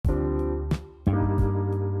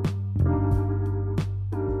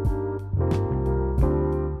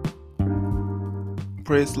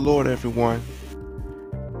Praise the Lord, everyone.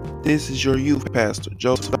 This is your youth pastor,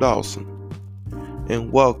 Joseph Dawson,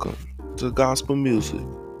 and welcome to Gospel Music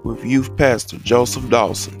with youth pastor Joseph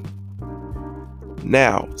Dawson.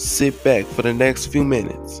 Now, sit back for the next few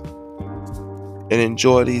minutes and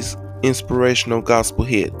enjoy these inspirational gospel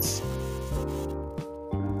hits.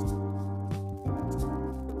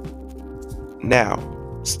 Now,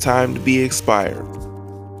 it's time to be inspired.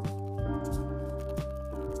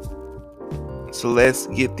 So let's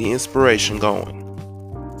get the inspiration going.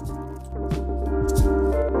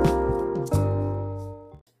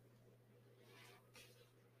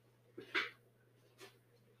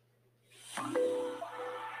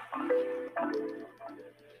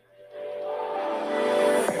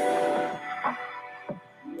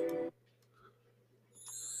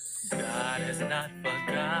 God has not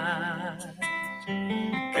forgot.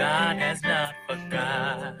 God has not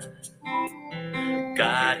forgot.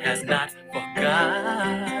 God has not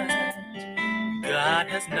forgot. God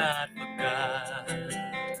has not forgot.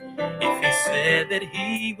 If he said that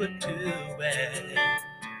he would do it,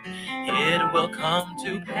 it will come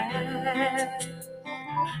to pass.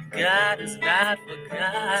 God has not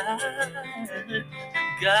forgot.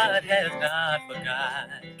 God has not forgot.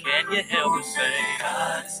 Can you help me say,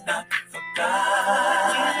 God has not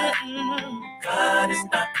forgot. God has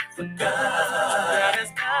not forgot. God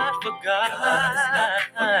has not forgot. God has not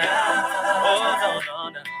forgot. Oh, no, no,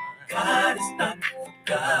 no. God has not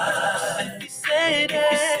forgot. If he said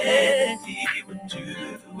it, he would do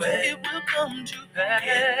it. It will come to pass. It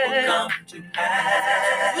will come to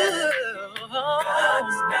pass. Ooh, God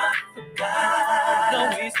has not forgot. No,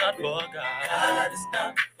 he's not forgot. God has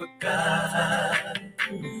not forgot.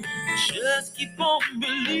 Just keep on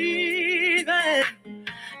believing.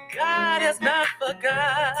 God has not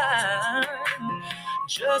forgotten.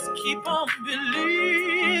 Just keep on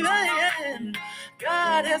believing.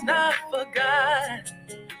 God has not forgotten.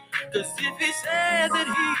 'Cause if he said that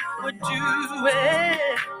he would do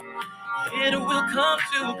it, it will come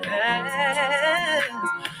to pass.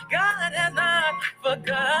 God has not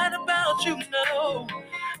forgotten about you, no.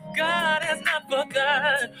 God has not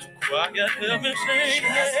forgotten. Quiet, help me sing.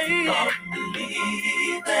 Just keep on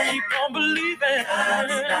believing. Keep on believing. God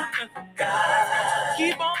has not forgotten.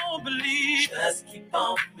 Keep on believing. Just keep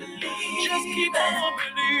on believing. Just keep on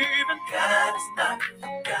believing. God has not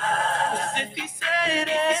forgotten. 'Cause if he said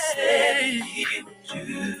it, he would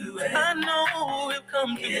do it. I know it'll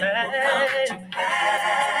come to pass.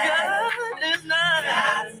 God is not.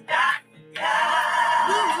 God is not.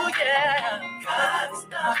 Ooh, yeah. God is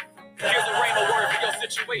not. Here's a rhema word for your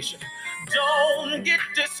situation. Don't get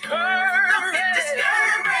discouraged. Don't get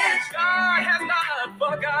discouraged. God has not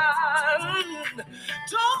forgotten.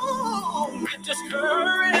 Don't get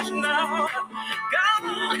discouraged now.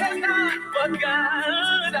 God has not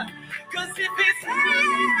forgotten. 'Cause if he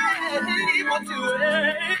said he will do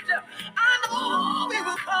it, I know it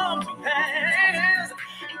will come to pass.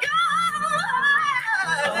 God has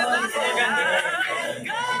not forgotten.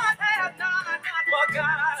 God has not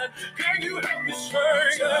forgotten. Can you help me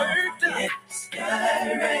say? Don't get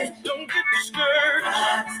discouraged. Don't get discouraged.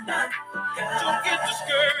 Don't get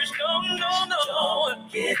discouraged. No, no, no.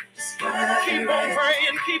 Don't get discouraged. Keep on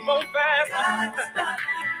praying. Keep on fasting.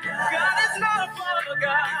 God is not a father,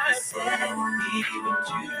 God.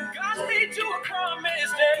 God made you a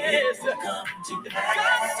promise. Yes. God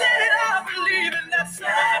said it, I believe in that song.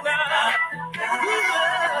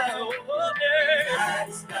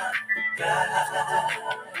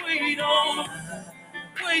 Wait on,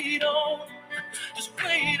 wait on, just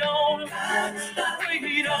wait on,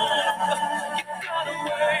 wait on. You gotta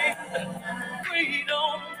wait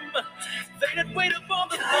on. They that wait upon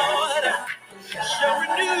the Lord shall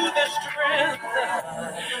renew their strength.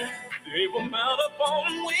 They will mount up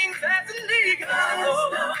on wings as an eagle.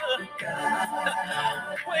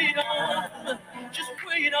 Wait on, just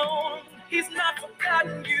wait on. He's not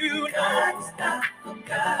forgotten you. No, he's not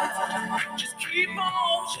forgotten. Just keep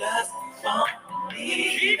on,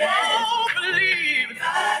 keep on believing.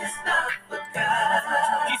 God is not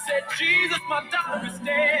forgotten. He said, Jesus, my daughter is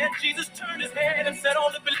dead. Jesus turned his head and said,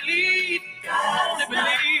 only believe, only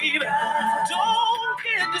believe. Don't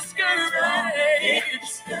get discouraged.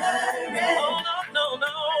 Oh, no, no,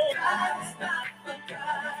 no. God is not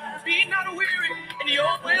forgotten. Be not weary in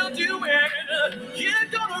your well-doing. You're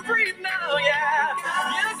gonna reap now, yeah.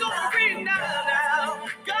 You're gonna reap now.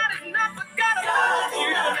 God is not forgotten about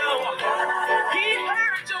you, no. He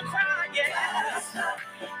heard your cry, yeah.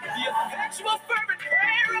 The effectual fervent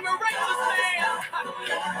prayer of a righteous man.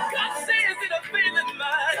 God says it a feeling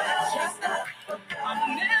mine.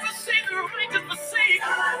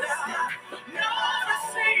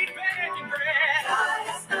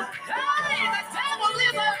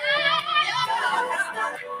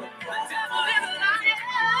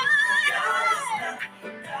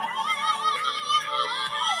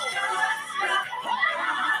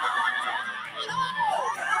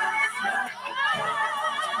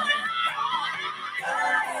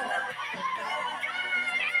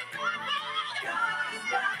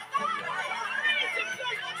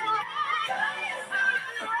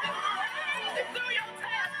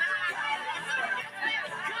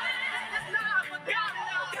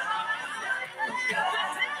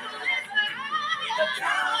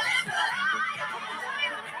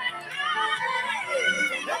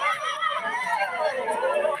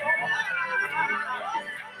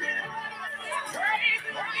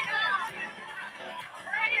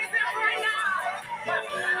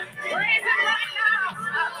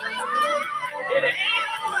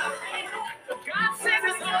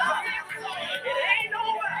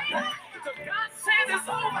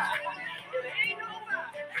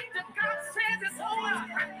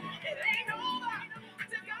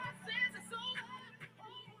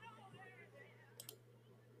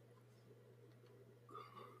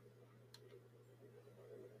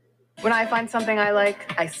 When I find something I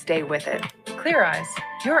like, I stay with it. Clear Eyes.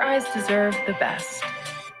 Your eyes deserve the best.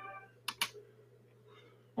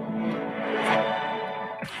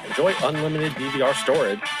 Enjoy unlimited DVR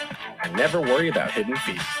storage and never worry about hidden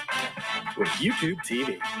fees. With YouTube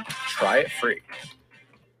TV, try it free.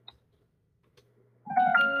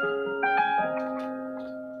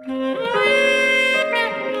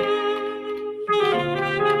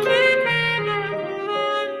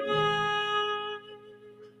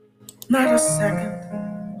 Not a second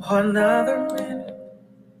or another minute,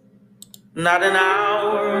 not an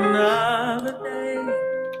hour, another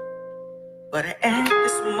day, but at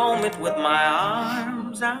this moment with my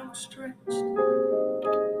arms outstretched,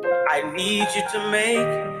 I need you to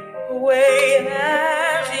make a way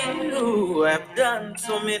as you have done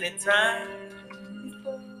so many times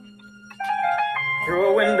before.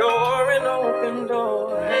 Through a door, an open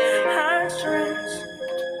door, I stretch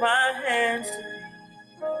my hands to thee.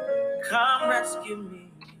 Come rescue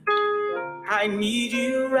me. I need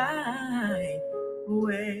you right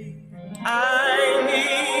away. I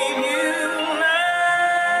need you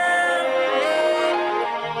now.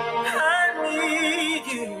 I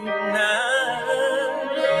need you now.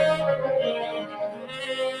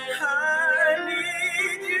 I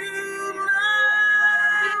need you now.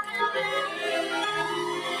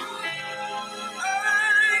 I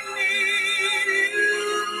need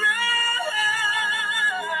you now.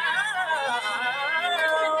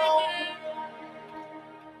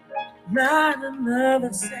 Not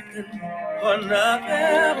another second or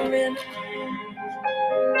another minute,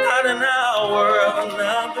 not an hour of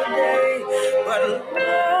another day, but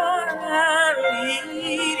Lord, I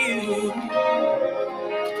need you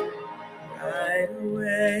right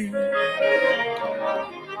away.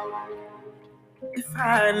 If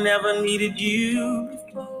I never needed you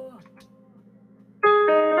before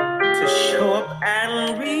to show up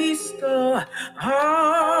and restore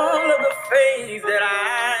all of the faith that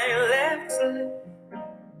I left slipped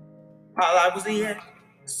while I was yet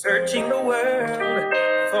searching the world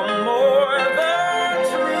for more, the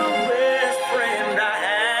truest friend I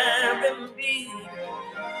have indeed.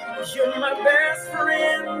 You're my best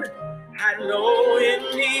friend, I know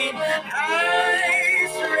in need. I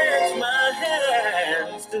stretch my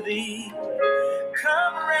hands to thee.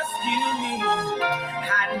 Come rescue me,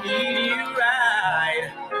 I need you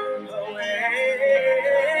right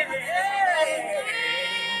away.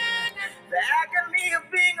 The agony of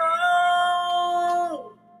being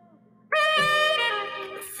alone,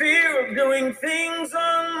 the fear of doing things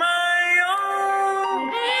on my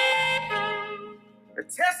own, the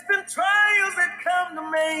tests and trials that come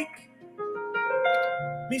to make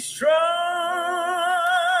me strong,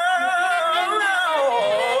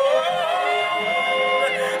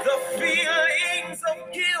 the feelings of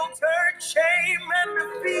guilt, hurt, shame, and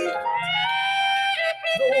defeat,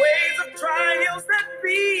 the waves of trials that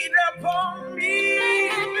beat upon me,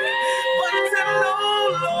 but to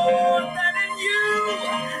know, Lord, that in you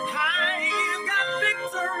I've got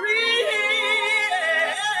victory.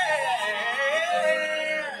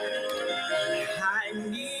 I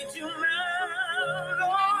need you now, Lord,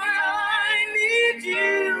 I need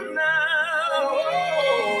you now.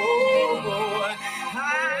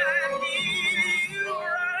 I need you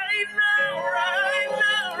right now, right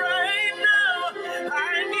now, right now.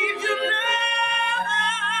 I need you now.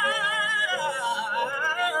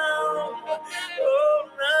 Oh,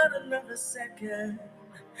 not another second,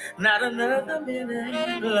 not another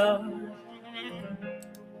minute, Lord.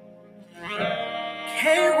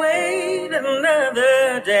 Can't wait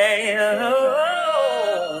another day.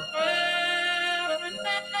 Oh,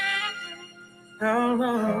 oh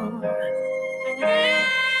Lord.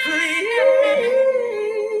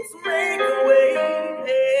 Please make a way.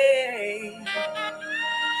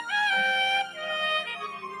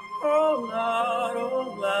 Oh Lord,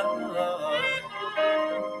 oh Lord.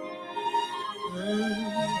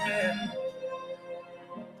 Yeah.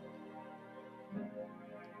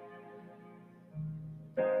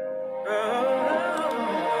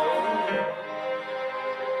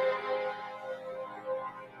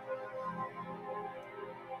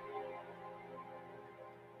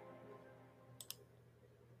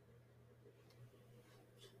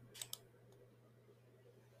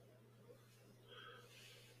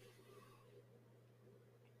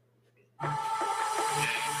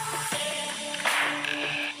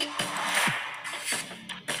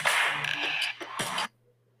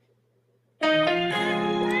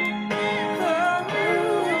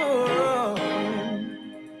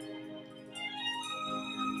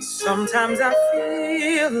 Sometimes I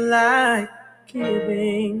feel like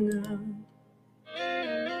giving up.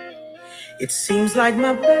 It seems like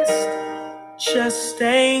my best just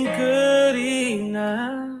ain't good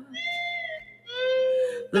enough.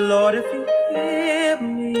 Lord, if you hear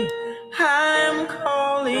me, I'm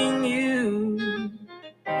calling you.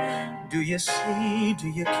 Do you see, do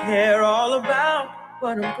you care all about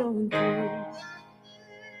what I'm going through?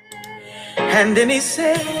 And then he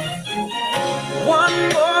said, one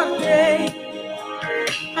more day,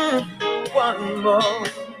 one more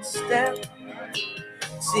step.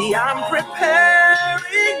 See, I'm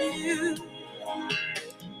preparing you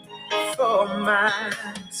for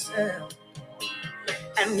myself.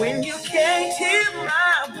 And when you can't hear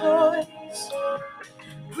my voice,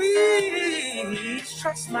 please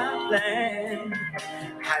trust my plan.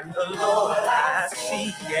 And the Lord I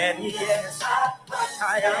see, and yes,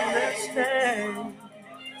 I understand.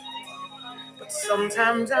 But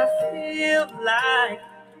sometimes I feel like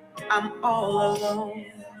I'm all alone.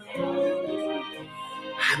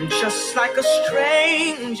 I'm just like a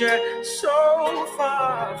stranger so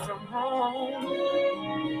far from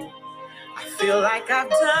home. I feel like I've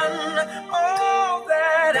done all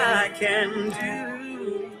that I can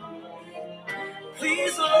do.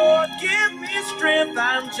 Please, Lord, give me strength.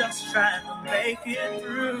 I'm just trying to make it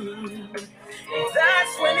through.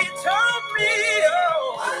 That's when he told me,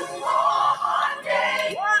 oh,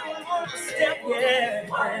 one more step, yeah.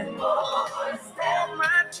 One more step,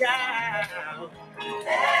 my child.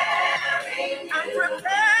 I'm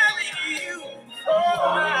preparing you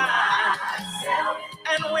for myself.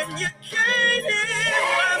 And when you can't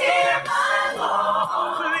hear my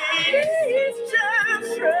voice, please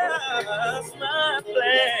just trust my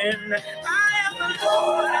plan. I am the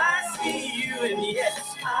Lord, I see you, and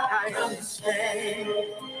yes, I understand.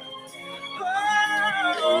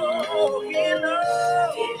 Oh, he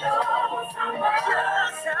knows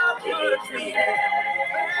just how good we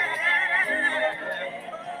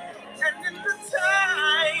And in the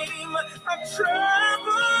time of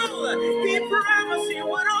trouble, he promised he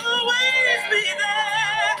would always be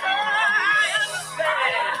there. I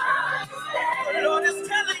understand. The Lord is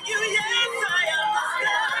telling you, yes,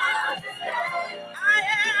 I understand.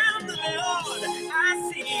 I am the Lord,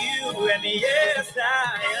 I see you, and yes,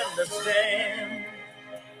 I understand.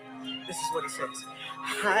 This is what he says.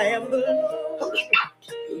 I am the Lord,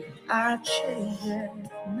 I change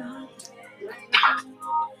not.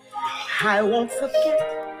 I won't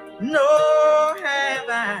forget, nor have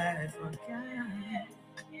I forgot.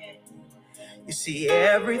 You see,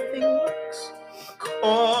 everything works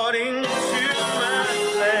according to my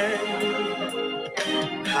plan.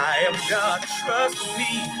 I am God, trust me.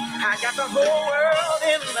 I got the whole world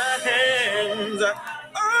in my hands.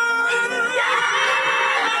 Oh,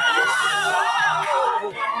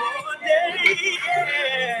 one day,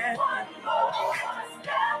 yeah.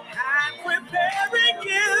 I'm preparing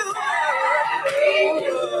you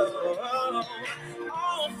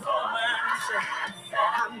all for myself.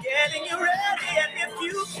 I'm getting you ready, and if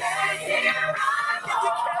you can't hear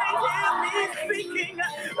me speaking,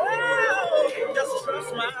 oh, just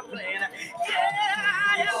trust my plan. Yeah,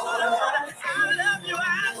 I am the Lord. I love you,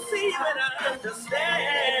 I see you, and I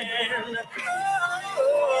understand.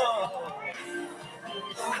 Oh,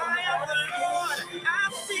 I am the Lord. I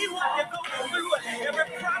see what you're going through. Every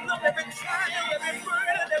problem, every trial, every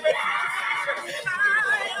burden, every situation. I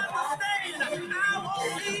understand. I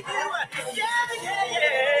won't leave you. Yeah, yeah,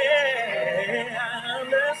 yeah. I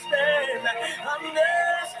understand.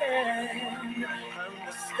 Understand.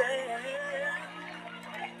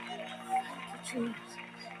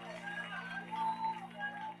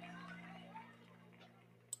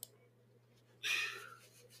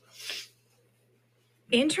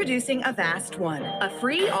 Introducing Avast One, a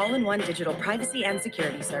free all-in-one digital privacy and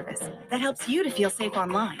security service that helps you to feel safe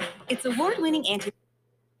online. It's award-winning anti-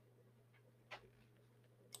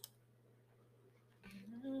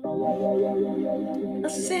 A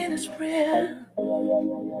sinner's prayer.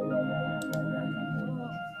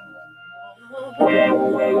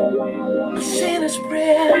 A sinner's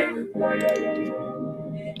prayer.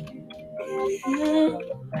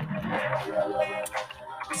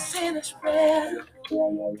 A sinner's prayer.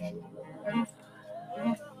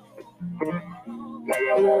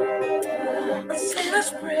 A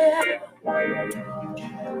sinner's prayer.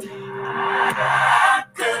 I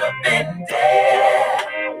could have been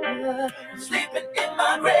dead, sleeping in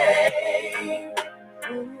my grave,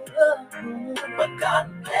 but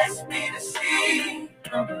God blessed me to see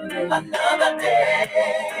another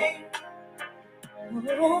day.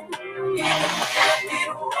 Even when I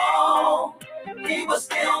did wrong, He was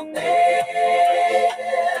still there.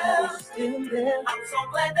 I'm so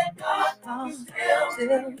glad that God is still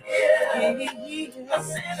here. A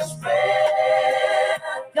sinner's prayer.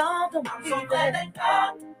 Y'all don't I'm so glad that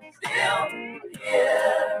God is still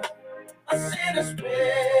here. A sinner's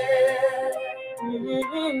prayer.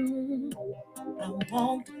 I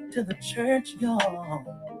walked to the church, y'all,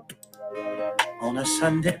 on a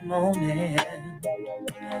Sunday morning.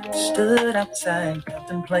 Stood outside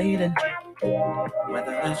contemplating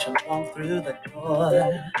whether I should walk through the door.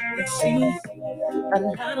 It seems a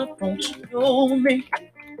lot of folks know me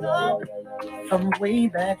from way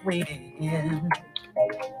back when.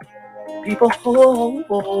 People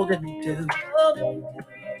holding me to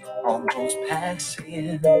all those past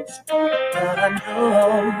sins. But I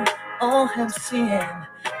know all have sinned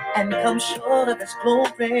and come short of His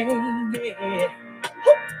glory. Yeah.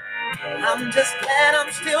 I'm just glad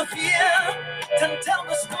I'm still here to tell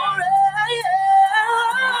the story.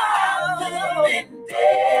 Could have been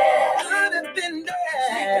dead. Could have been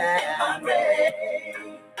dead. In my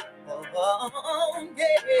grave. Oh, yeah.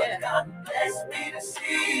 But God blessed me to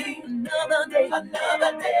see another day.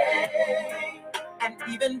 Another day. And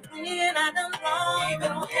even when I done wrong,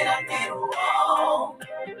 even when I did wrong,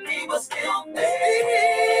 He was still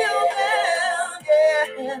there.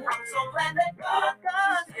 Yeah. I'm so glad that God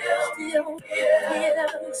still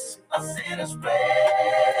hears a sinner's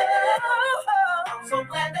prayer. I'm so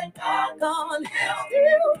glad that God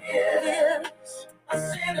still hears a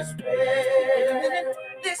sinner's prayer.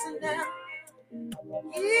 Listen now,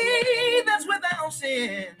 He that's without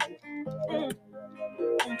sin.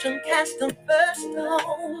 Don't you cast the first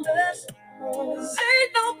stone. 'Cause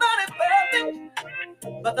ain't nobody perfect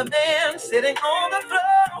but the man sitting on the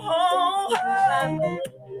throne.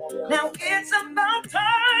 Now it's about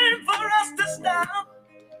time for us to stop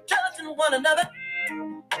judging one another.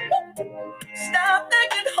 Stop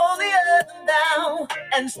thinking holier than thou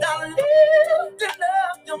and start lifting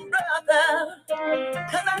up your brother.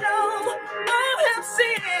 'Cause I know I have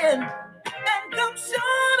sinned and come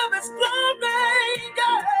short of His glory.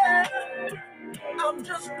 Yeah. I'm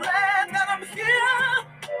just glad that I'm here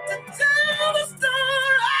to tell the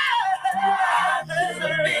story.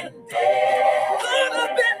 Could have been dead. Could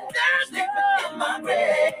have been dead. Sleeping in my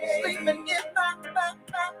grave. Sleeping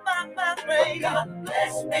in my grave. God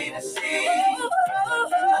bless me to see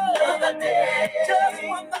another day. Just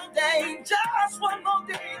one more day. Just one more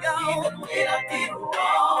day, y'all. Even when I did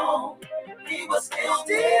wrong, He was still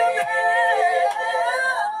there.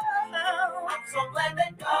 I'm so glad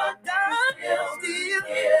that God still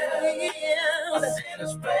hears a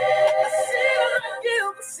sinner's prayer. A sinner like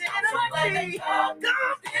you, a sinner like me. God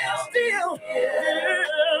still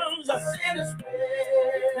hears a sinner's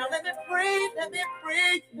prayer. Now let me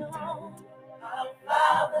pray, y'all. Our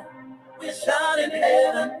Father, which art in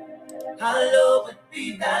heaven, hallowed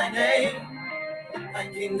be Thy name. Thy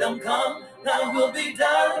kingdom come, Thy will be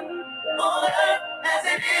done on earth as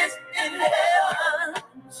it is in heaven.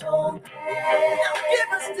 So now give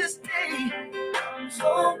us this day,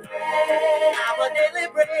 so our daily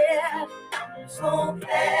bread. So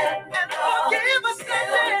glad and forgive us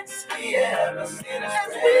our debts, as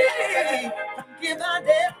we forgive our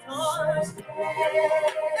debtors.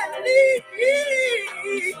 And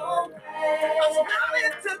lead us not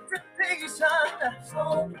into temptation, but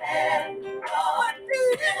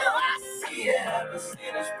deliver us.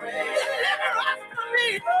 Deliver us from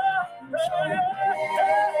evil.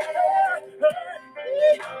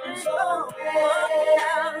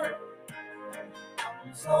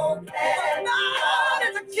 So glad God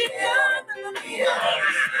is a king and the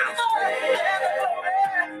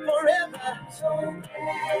forever,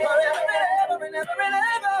 forever and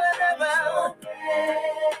ever.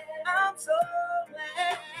 I'm so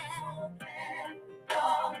glad.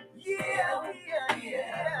 Yeah.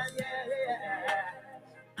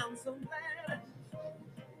 I'm so glad.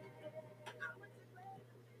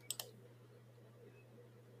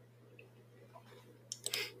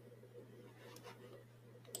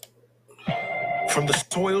 From the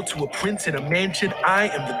soil to a prince in a mansion, I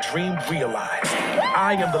am the dream realized.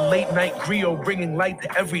 I am the late night griot bringing light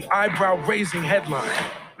to every eyebrow-raising headline.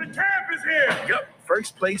 The champ is here! Yup,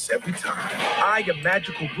 first place every time. I am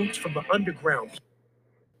magical roots from the underground.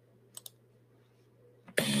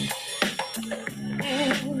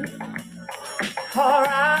 All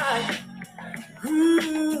right.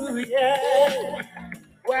 Ooh, yeah.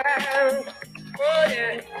 Wow. Oh,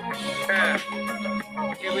 yeah.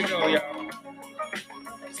 Here we go, y'all.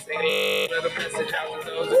 Singing a little message out to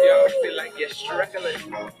those of y'all who feel like you're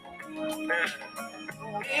struggling.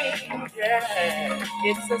 Yeah.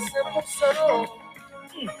 It's a simple song.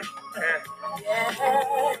 Yeah.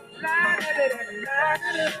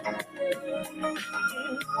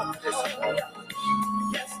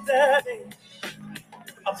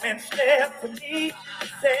 man stared to me and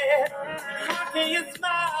said, how can you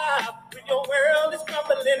smile when your world is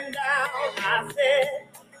crumbling down? I said,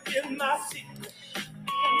 in my secret,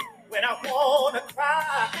 when I wanna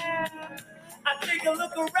cry, I take a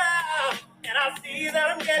look around and I see that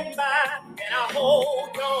I'm getting by, and I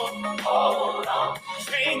hold on. Hold on.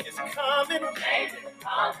 Change is coming. Change is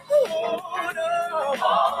coming. Hold on.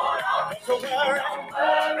 Hold on. Don't you worry. Don't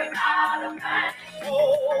worry about a thing.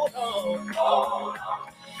 Hold on. Hold on.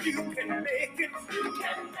 You can make it. You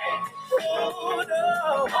can make it. Hold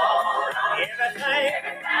on. Hold on. Everything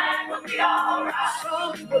will be alright.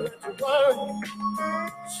 Some people like to worry.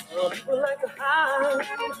 Some people like to hide.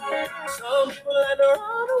 Some people like to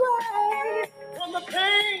run away from the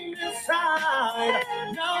pain inside.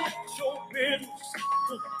 Now that's your business.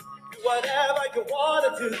 Do whatever you want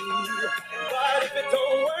to do. But if it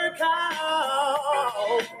don't work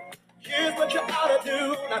out, here's what you ought to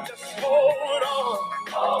do. Now just hold on.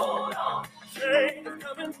 Hold on. Change is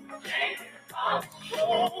coming. Change is coming.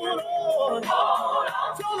 Hold on. Hold on.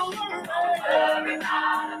 Don't worry. Worry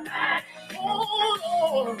about a thing. Hold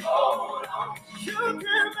on. Hold on. You can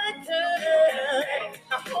make it.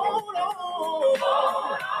 Now hold on. Hold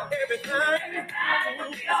on. Everything is gonna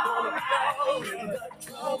be alright. When the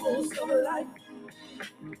troubles of life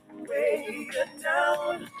weigh you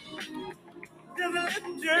down, just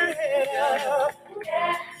lift your head up.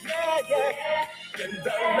 Yeah, yeah. When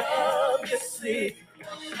the love you seek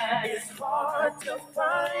is hard to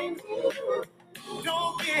find,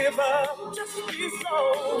 don't give up, just be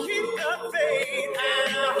strong, keep the faith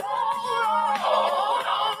and hold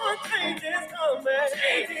on. Change is coming,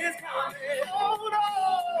 change is coming. Hold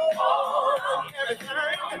on, everything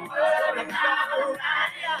is gonna be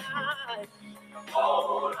alright.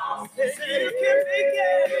 Hold on, say you can make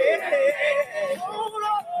it. Hold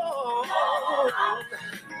on,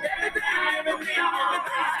 everything's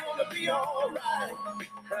gonna be alright.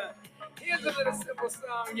 Here's a little simple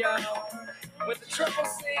song, y'all. When the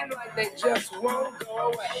troubles seem like they just won't go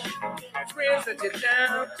away, friends that you're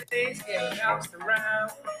down, days get bounced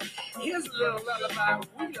around. Here's a little lullaby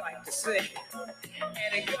we like to sing,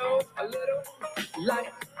 and it goes a little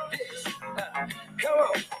like this. Come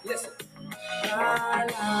on, listen. La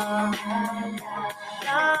la la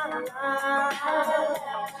la la.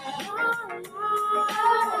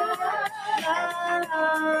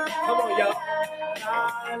 Come on, y'all. La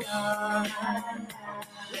la la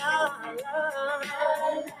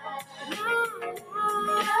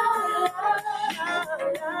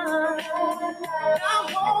now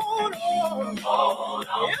hold on.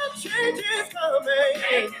 Your change is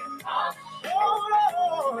coming. Hold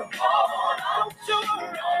on. Don't you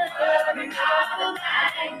worry.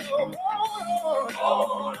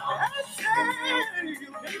 Hold on. I say you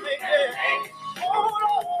can make it. Hold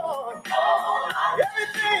on.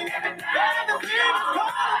 Everything is gonna be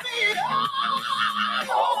alright.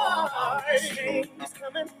 Change is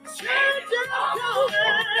coming. Change is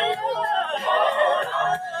coming.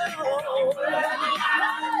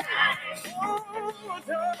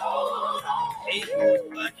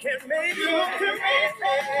 I can make it.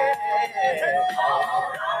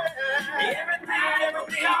 Everything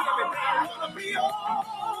gonna be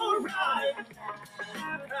alright.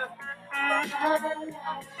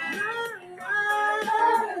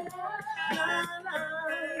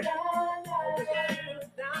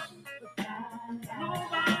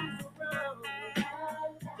 Nobody's around.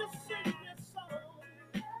 Just sing this song.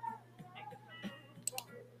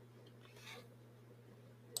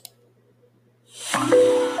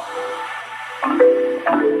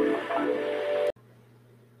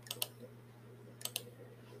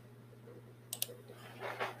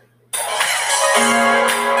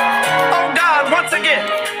 Oh God, once again,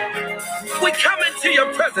 we come into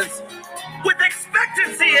your presence with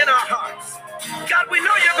expectancy in our hearts. God, we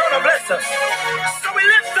know you're going to bless us. So we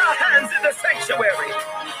lift our hands in the sanctuary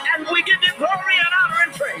and we give you glory and honor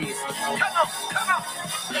and praise. Come on, come on.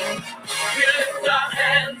 We lift our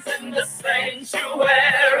hands in the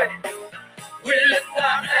sanctuary. We lift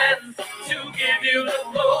our hands to give you the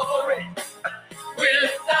glory. We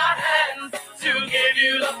lift our hands to give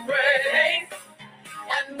you the praise.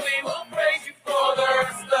 And we will praise you for the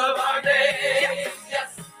rest of our days.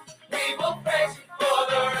 Yes, we will praise you for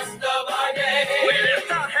the rest of our days. We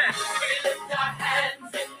lift our hands. We lift our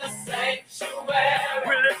hands in the sanctuary.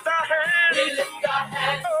 We lift our hands. We lift our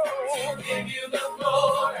hands to give you the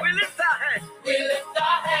glory. We lift our hands. We lift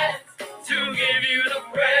our hands to give you the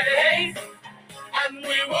praise. And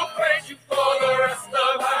we will praise you for the rest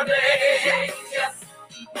of our days. Yes,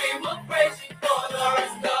 we will praise you for the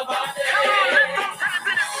rest of our days. Come on, lift those hands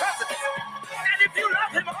in his presence. And if you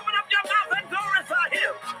love him, open up your mouth and glorify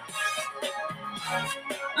him.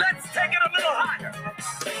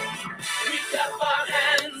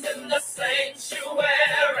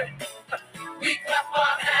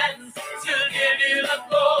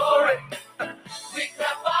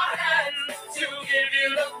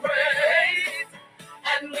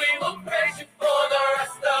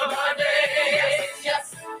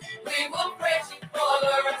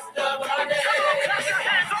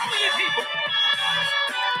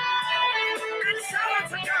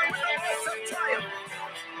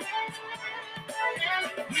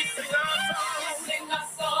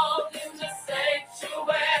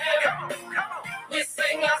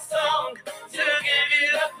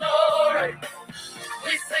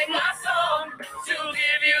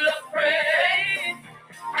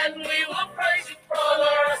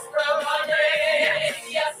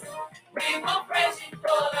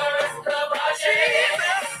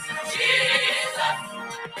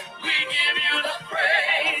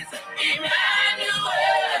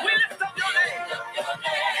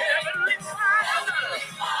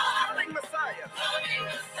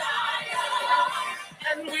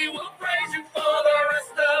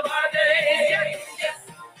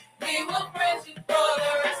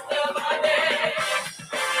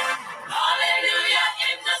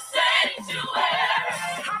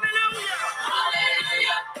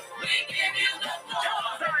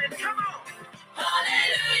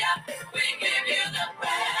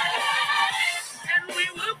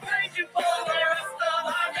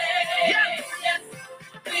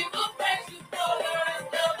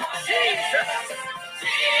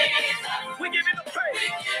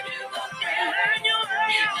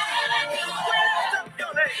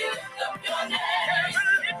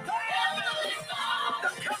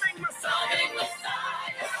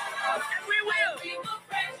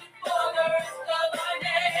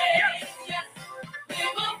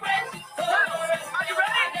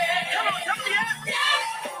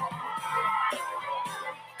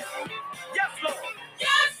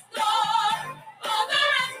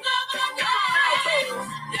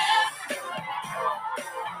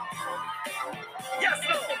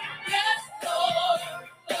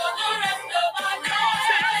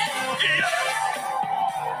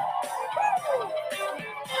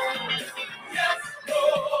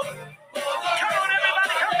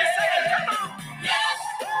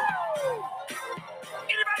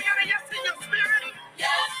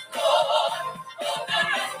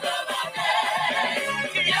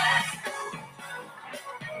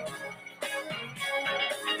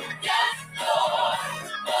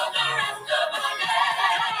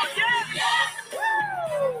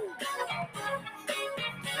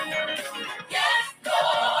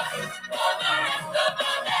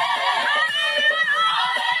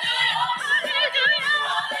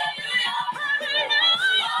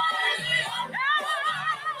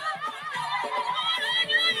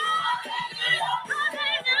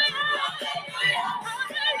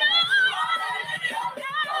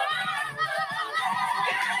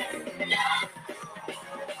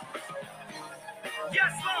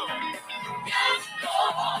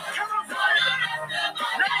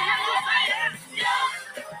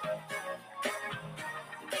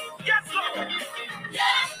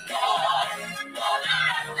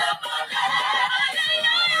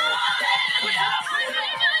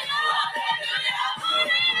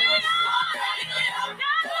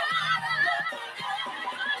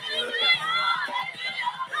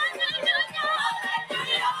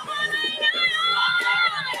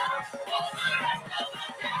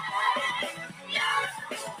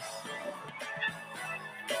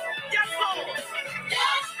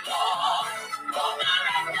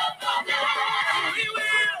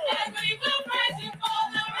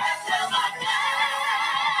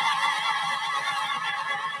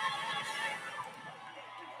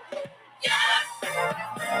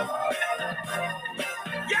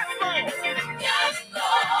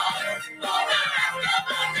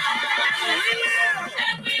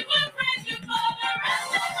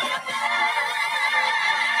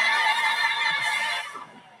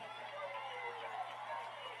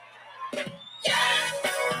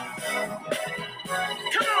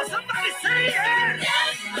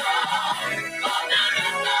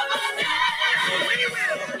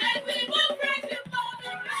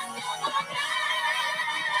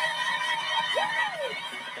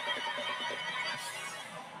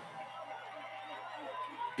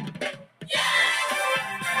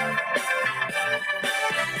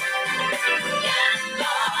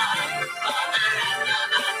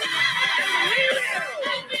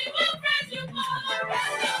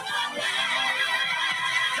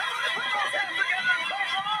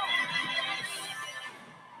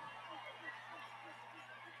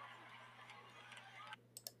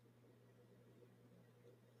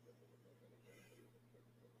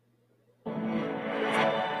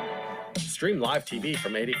 Stream live TV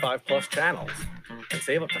from 85 plus channels and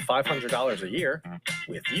save up to $500 a year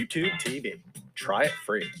with YouTube TV. Try it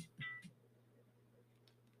free.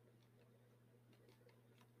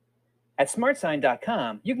 At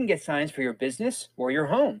smartsign.com, you can get signs for your business or your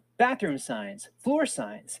home, bathroom signs, floor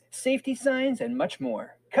signs, safety signs, and much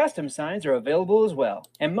more. Custom signs are available as well,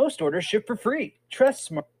 and most orders ship for free. Trust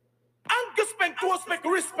Smart. Respect,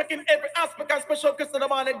 respect in every aspect, and special Christ in the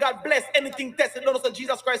morning. God bless anything tested. Notice that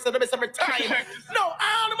Jesus Christ said the best every time. No,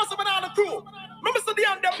 all must have been on the crew. Remember, so the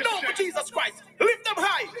them known for Jesus Christ. Lift them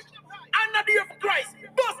high. I'm not here for Christ.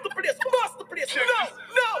 Bust the place, bust the place.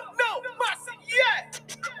 No, mercy, yeah.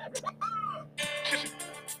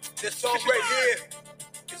 This song right here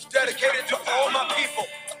is dedicated to all my people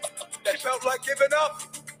that felt like giving up,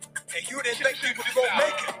 and you didn't think you was gonna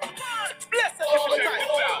make it. Bless it.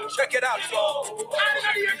 Check it out, y'all. I'm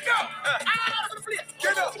not here, go. Out of the place.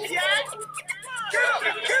 Get up. Yeah. Get up.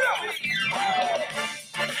 Get up.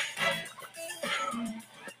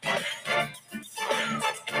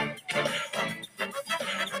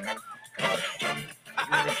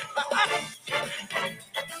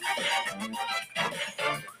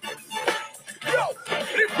 Yo,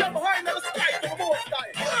 lift them high in the sky for more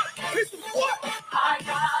time. Listen, what? Our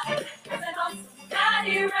God is an awesome God,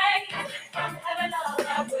 He reigns from heaven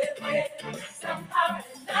above with some power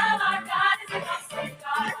and love. Our God is an awesome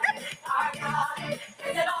God. Our God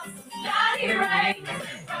is an awesome God, He reigns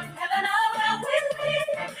from heaven above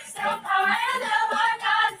with some power and love. Our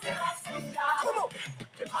God is an awesome God. Come on.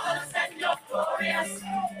 Marvelous and you're glorious.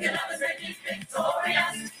 Your love is making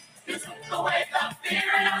victorious. You took away the fear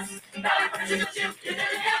in us. Now we praise you that you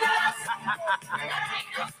deliver us. There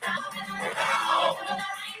ain't no stopping us. There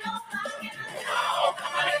ain't no blocking us.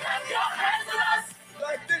 Come on and clap your hands with us.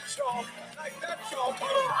 Like this, y'all. Like that, y'all.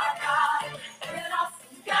 Our God is an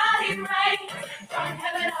awesome God. He reigns from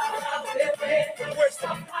heaven above with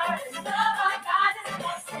some power and love. Our God is an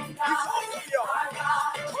awesome God. He's awesome, y'all. Our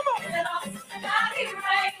God is an awesome God. He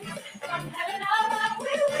reigns from heaven above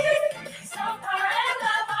with some power and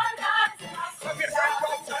love. Our God is an awesome God.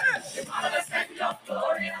 You're marvelous and you're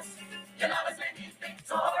glorious. Your love is making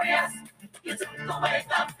victorious. You took away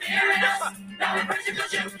the fear in us. Now we praise you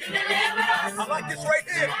because you delivered us. I like this right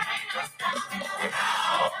here.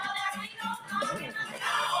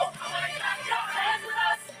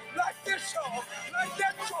 Like this, y'all. Like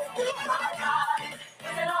that, y'all. Our God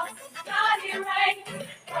is an awesome God. He reigns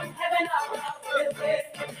from heaven above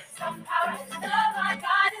with some power and love. Our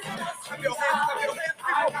God is an awesome God.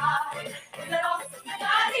 Our God is an awesome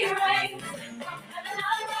God. He reigns from heaven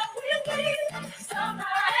above with some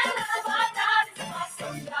power and love. Our God is an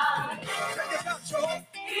awesome God. Check it out, y'all.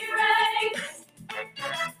 He reigns.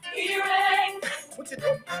 He reigns. What you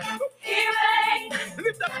do? He reigns.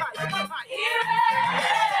 Lift them high. Lift them high. He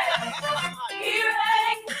reigns. He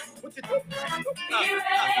reigns. What you do? He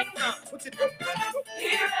reigns. What you do? He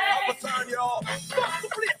reigns. Up a sign, y'all. Bust the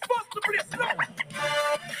place. Bust the place.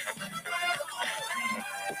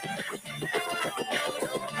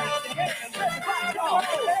 No.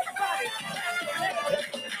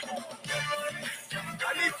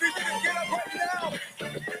 I need for you to get up right now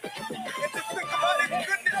and just think about his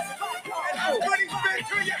goodness and how good he's been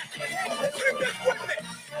to you. Sing this with me.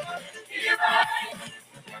 He reigns.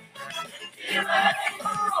 He reigns.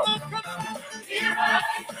 He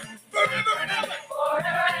reigns. Forever and ever.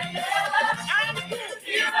 Forever and ever.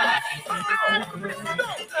 He reigns.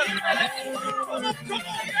 He reigns.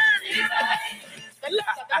 He reigns. The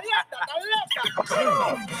left, the left, the left.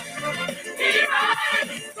 He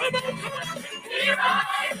reigns. He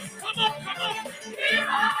reigns. He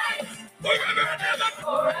reigns. Forever and ever.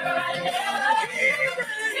 Forever and ever. He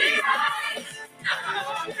reigns. He reigns.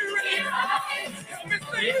 He reigns. Help me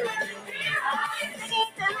sing. He reigns. Come on,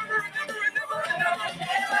 forever and ever and ever and Forever ever.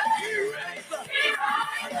 and ever. He reigns. He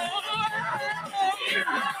reigns. He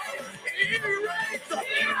reigns. He reigns.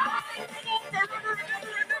 He reigns. Come on, forever and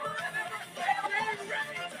ever and ever and ever. He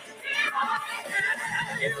reigns.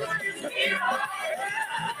 He reigns.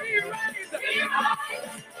 He reigns. He reigns.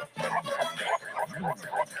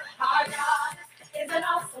 Our God is an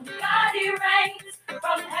awesome God. He reigns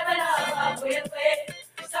from heaven above with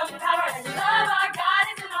some power and love. Our God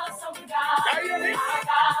is an awesome God. Our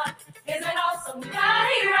God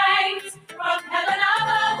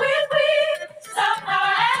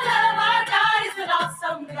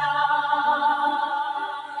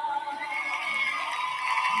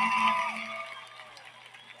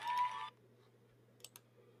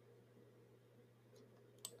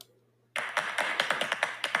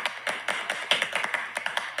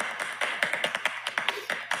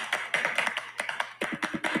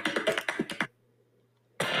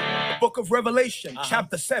Book of Revelation,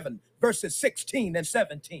 chapter 7, verses 16 and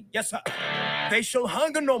 17. Yes, sir. They shall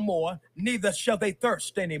hunger no more, neither shall they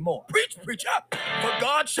thirst anymore. Preach, preacher. For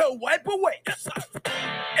God shall wipe away, yes, sir,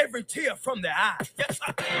 every tear from their eye. Yes,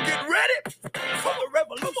 sir. Get ready for the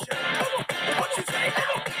revolution. Come on. What you say?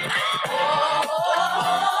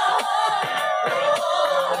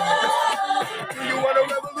 Do you want a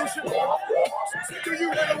revolution? Do you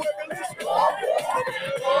want a revolution?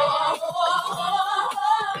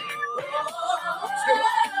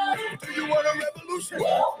 Do you want a revolution?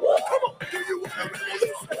 Come on. Do you want a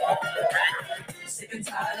revolution? Sick and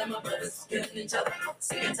tired of my brothers killing each other.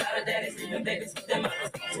 Sick and tired of daddies leaving babies with their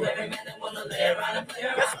mothers. To every man that wanna lay around and play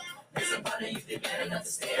around. There's a part of you that man enough to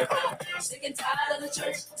stay around. Sick and tired of the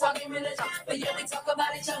church talking religion, but yet we talk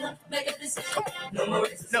about each other. Make a decision. No more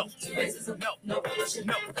racism. No. To racism. No. No revolution.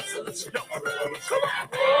 No. No solution. No revolution. Come on.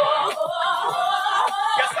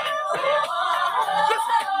 Yes, sir.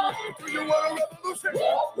 Listen. Do you want a revolution?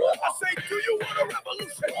 I say, do you want a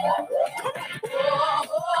revolution? Come on.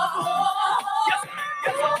 Yes, sir.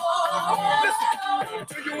 Yes, sir. Listen.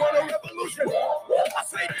 Do you want a revolution? I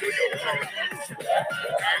say, do you want a revolution?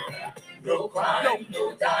 No crime,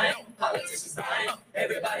 no dime, politicians dying,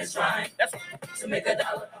 everybody's trying to make a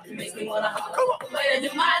dollar. It makes me wanna holler. The way to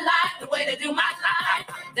do my life, the way to do my life.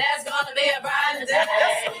 There's gonna be a brighter day.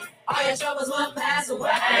 All your troubles will pass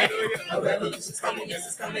away. A revolution's coming, yes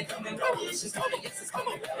it's coming, coming. Revolution's coming, yes it's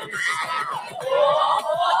coming. Revolution's coming.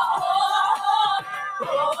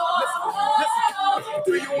 Listen.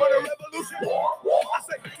 Do you want a revolution? I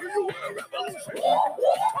say, do you want a revolution?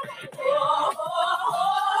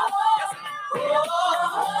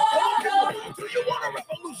 Do you want a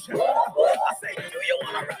revolution? I say, do you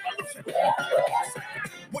want a revolution?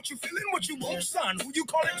 What you feeling, what you want, son? Who you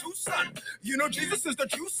calling to, son? You know Jesus is the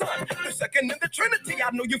true son, the second in the Trinity. I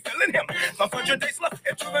know you feeling him. 500 days left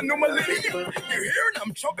into the new millennium. You hearing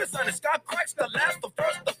them trumpets and the sky cracks, the last, the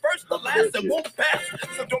first, the last, it won't pass.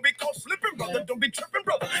 So don't be caught slipping, brother. Don't be tripping,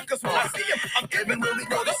 brother. Cause when I see him, I'm giving really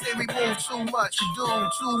good. They say we move too much, you do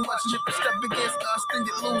too much. And if you step against us, then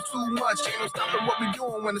you lose too much. Ain't no stopping what we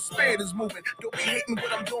doing when the spirit is moving. Don't be hating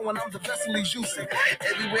what I'm doing, I'm the vessel he's using.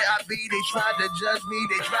 Everywhere I be, they try to judge me,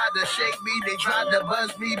 they try to shake me, they try to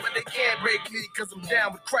buzz me, but they can't break me, cause I'm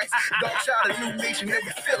down with Christ. Dog child, a new nation, and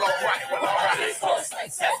we feel alright. Well, alright. Come on, say,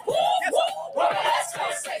 say.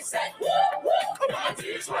 Come on,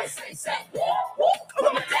 Detroit, say, say. Come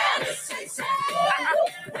on, Dallas, say, say.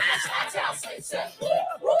 Chi-town, say, say.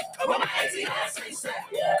 Come on, ATL, say, say.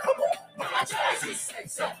 Come on, my Jersey, say,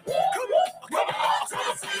 say. Come on,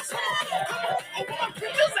 Baltimore, say, say. Come on, my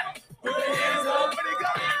preachers, with their hands up, where they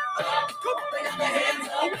got it? Come on, they got their hands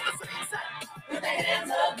up. With their hands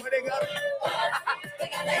up, where they got it? They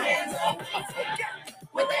got their hands up.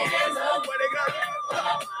 With their hands up, where they got it?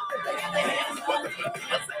 They got their hands up.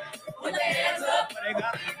 With their hands up, where they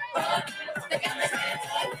got it? They got their hands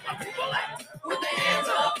up. With their hands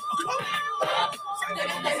up, they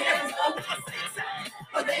got their hands up.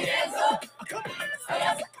 With their hands up,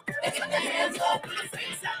 they got their hands up.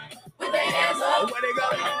 With their hands up, where they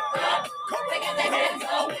got it? They got their hands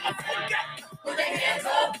up. With their hands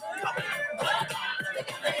up, they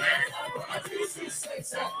got their hands up. My juicy say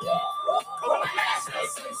so. My master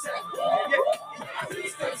say so. My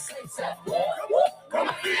sister say so.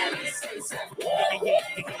 My family say so.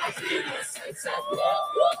 My feelings say so.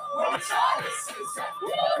 My child say so.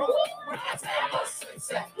 My family say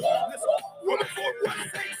so. Woman for what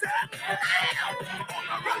say so. On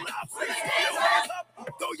my real life, say throw your hands up.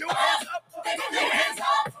 Throw your hands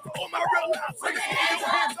up. On my real life, say throw your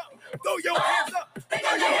hands up. Throw your hands up.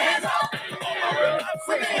 Throw your hands up. On my real life,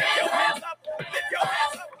 say lift your hands up. Lift your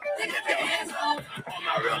hands up. Lift your hands up. On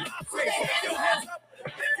my real life, say lift your hands up.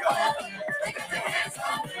 Lift your hands up. Lift your hands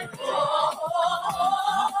up.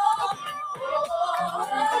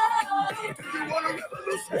 Do you want a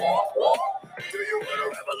revolution? Do you want a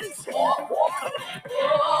revolution?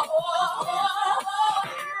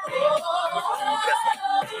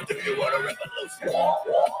 Do you want a revolution?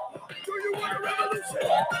 Do you want a revolution?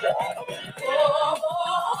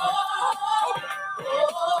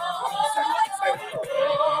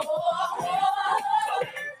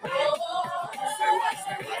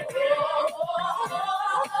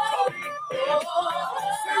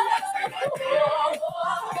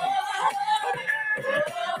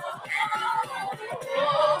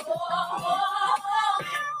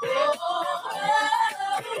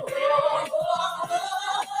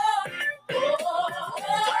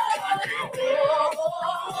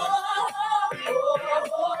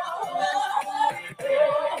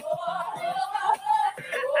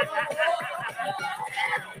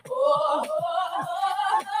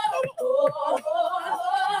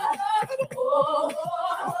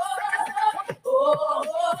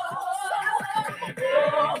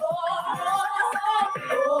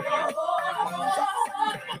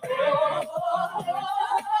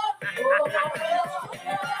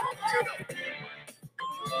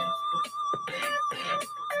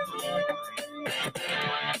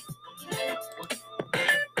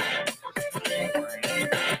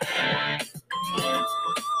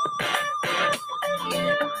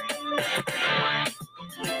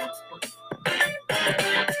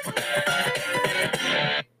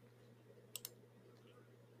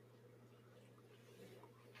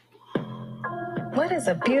 What is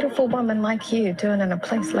a beautiful woman like you doing in a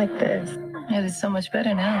place like this? It is so much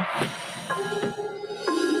better now.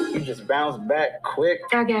 You just bounced back quick.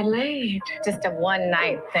 I got laid. Just a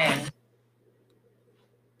one-night thing.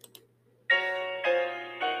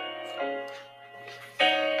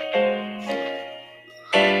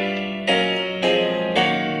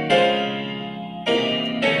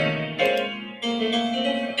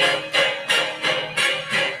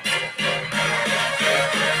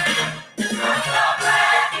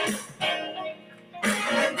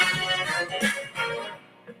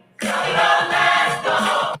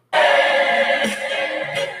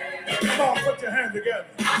 Come on, put your hands together.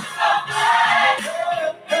 Hey,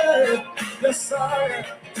 hey, yes, I am.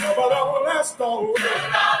 Trouble don't last always.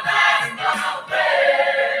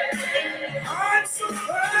 I'm so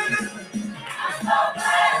glad.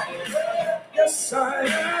 Yes, I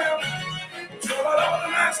am. Trouble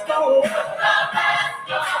don't last always.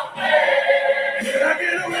 Can I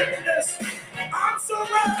get a witness? I'm so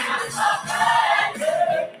glad.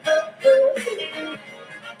 Hey, hey, hey.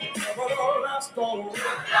 Trouble don't last always.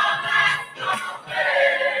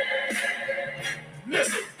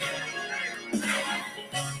 Listen.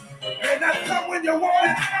 May not come when you want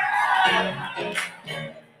it,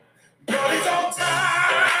 but it's on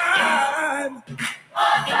time.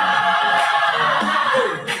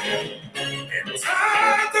 In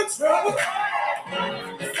times of trouble,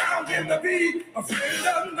 found him to be a friend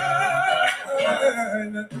of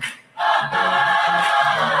mine.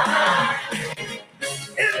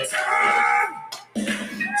 In time,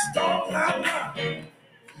 storm cloud night,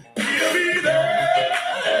 he'll be there.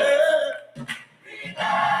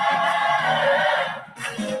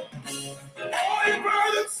 All your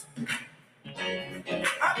brothers,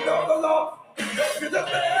 I know the Lord help you to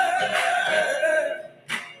bear.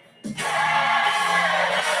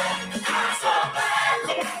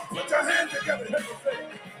 Come on, put your hands together. Let me say,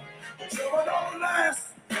 trouble don't last.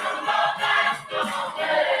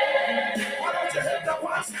 Why don't you hit the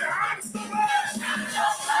one? Say, I'm so glad.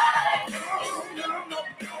 No.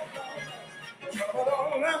 Trouble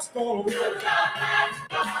don't last always.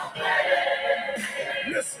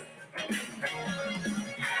 Listen.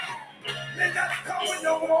 May not come when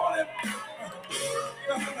you want it.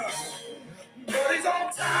 No. But he's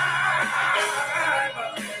on time.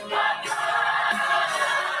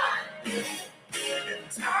 In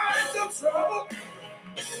times of trouble,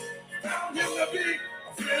 found him to be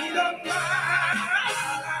a friend of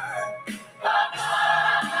mine.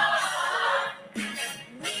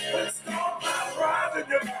 When storm clouds rise in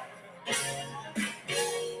your life,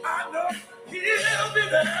 I know he'll be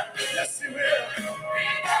there. Yes, he will.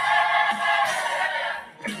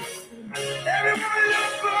 Everybody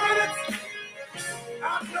loves burdens. I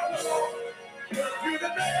know the Lord will be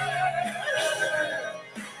there.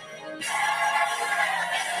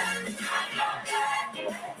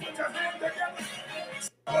 Put your hands together.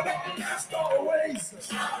 Trouble don't last always.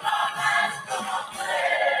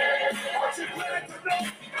 Aren't you glad to know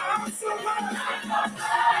I'm so glad?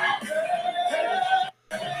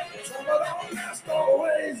 Trouble don't last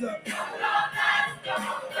always.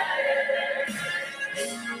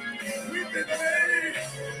 We've been made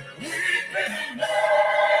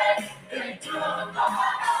into a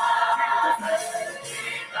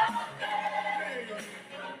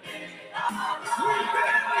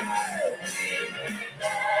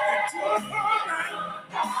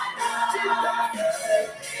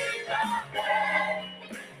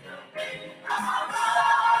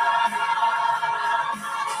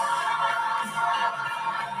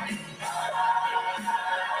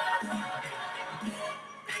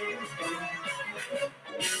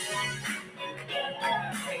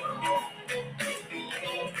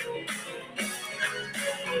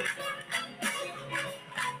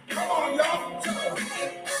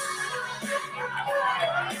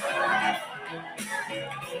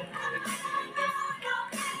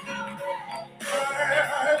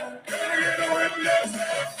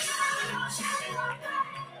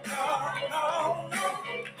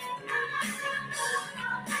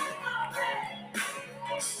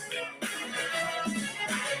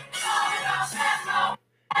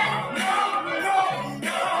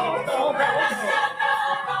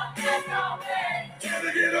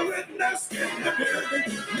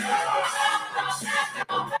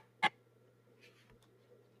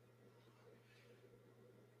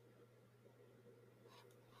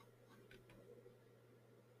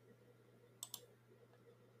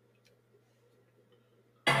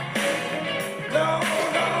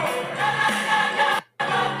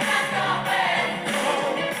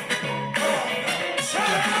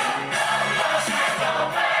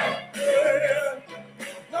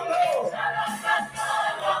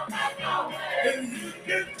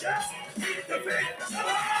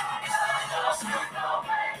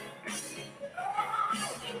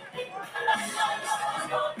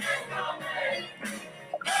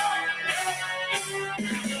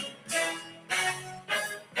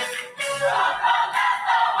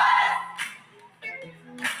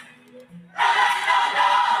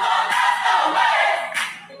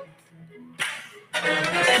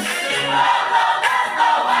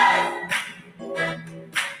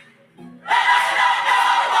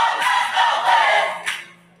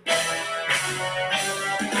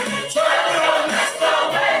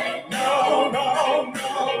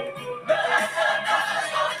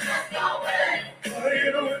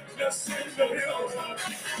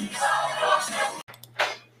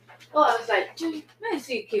Oh, I was like, let me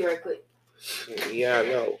see the key right quick. Yeah, I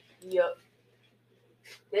know. Yep.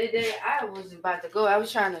 That day I was about to go. I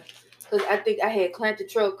was trying to, because I think I had clamped the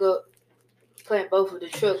truck up, clamped both of the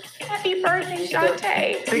trucks. Happy birthday,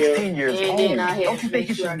 Shantae. 16 years And old. then I had Don't you think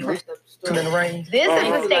you sure I should clamped up the listen in the rain? This is the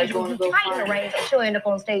like stage going where to you go tighten the find reins, but you'll end up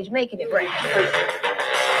on stage making it break.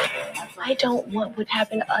 I don't want what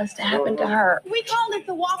happened to us to happen to her. We call it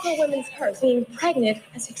the Walker Women's Curse, being pregnant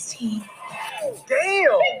at 16. Damn!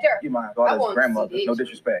 Victor! You my I daughter's want to grandmother. see No this.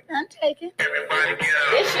 disrespect. I'm taking.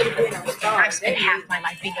 This should have been a star. I've spent half my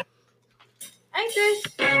life being Ain't this?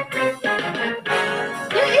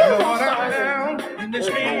 Down in this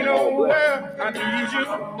mean old world, I need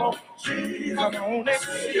you. Jesus, come on and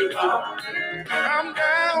see about. I'm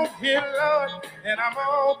down here, Lord, and I'm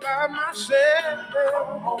all by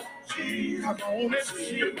myself. Jesus, come on and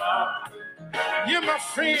see about. You're my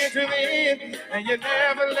friend to the end, and you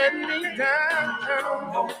never let me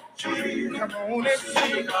down. Jesus, come on and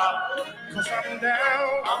see about. 'Cause I'm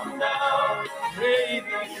down, waiting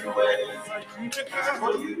for you to come,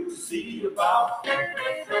 for you to see about.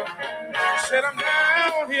 Said I'm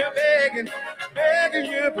down here begging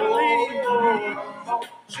you, please.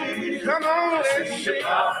 Come on and see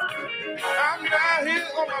about. I'm down here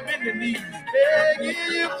on my bending knees, begging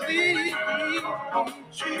you, please.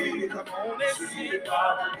 Come on and see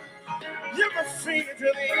about. You're my friend to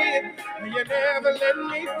the end, and you never let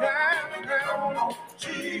me down.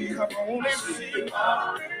 Come on and see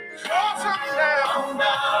about. Cause I'm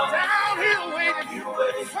down here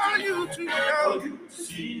waiting for you to know.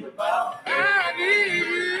 See about. I need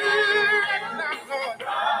you right now, Lord.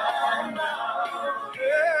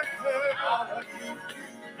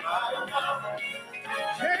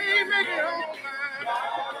 Can't make it on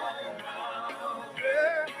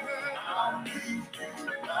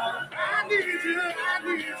I need you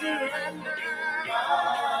right now.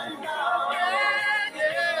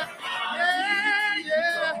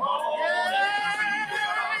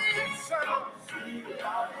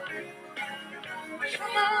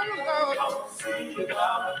 Come on, Lord.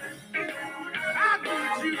 I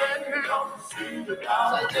need you right now.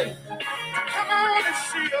 Come on and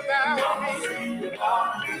see about me.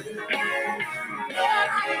 Lord,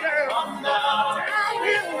 I'm down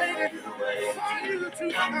here waiting for you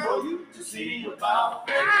to know. See about.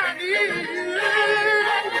 I need you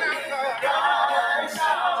right now, Lord.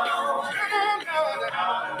 Come on, Lord.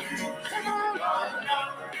 Come on, Lord.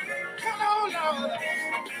 Come on, Lord. Come on, Lord.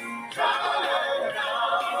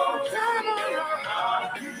 Come on, Lord.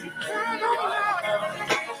 Come on, Lord.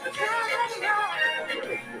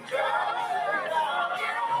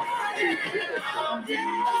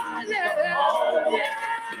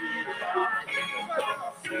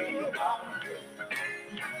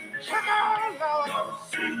 Come on, Lord.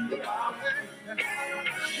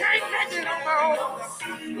 Can't make it on my own.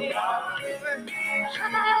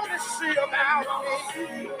 Come on and see about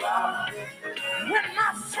me. When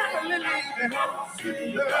my family leaving,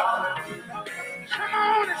 come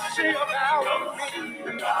on and see about me.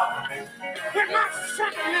 When my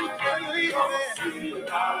family leaving,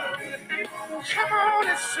 come on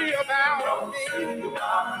and see about me.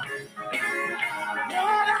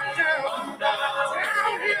 Lord, I'm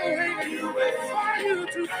down here waiting for you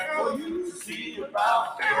to come. You see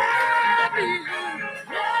about me. I need you.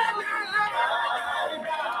 Lord, I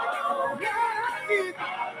need you.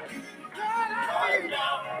 Lord, I need you.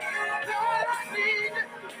 Lord, I need you.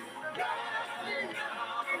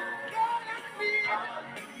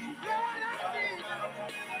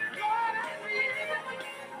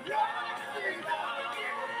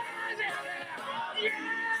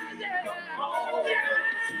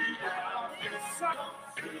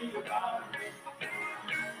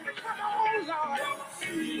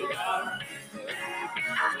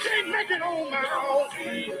 I can't make it on my own.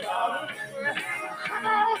 Come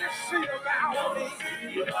on and see about me.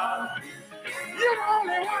 You're the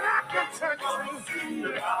only one I can turn to.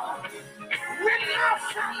 When my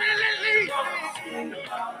family leaves me,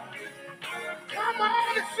 come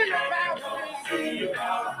on and see about me.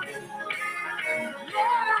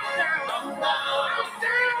 Lord, I'm down. I'm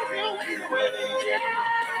down here waiting.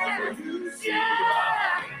 Yeah,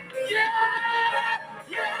 yeah, yeah,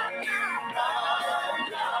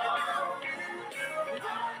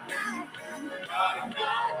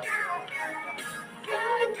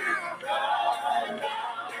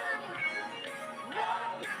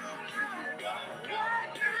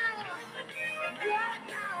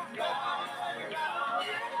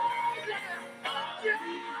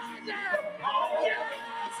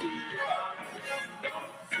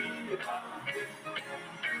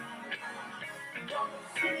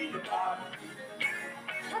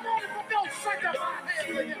 Come on, if I don't shake up my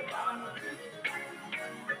head with you.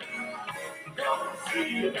 Don't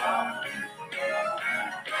see about me.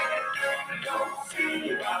 Don't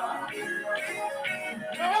see about me.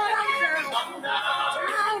 Lord, I'm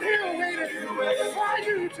down here waiting for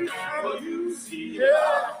you to come. You see,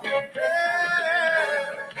 yeah.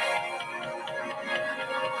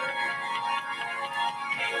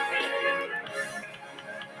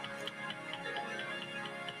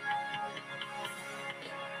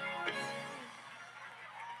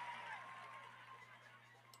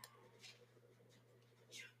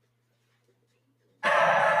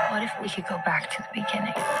 What if we could go back to the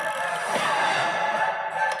beginning?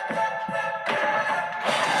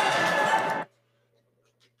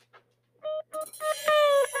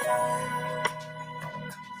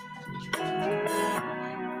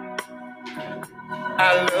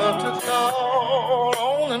 I love to call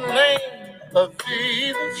on the name of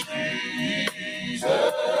Jesus.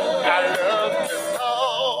 I love to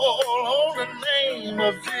call on the name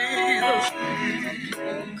of Jesus.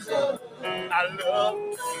 I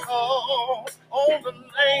love to call on the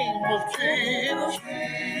name of Jesus.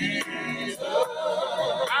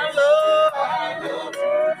 I love,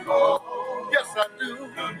 yes I do.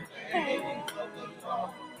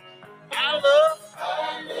 I love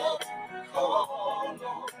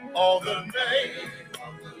all the name.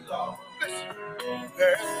 Listen,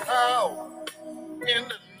 there's power in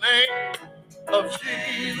the name of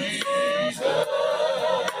Jesus.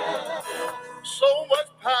 So much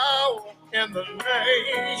power in the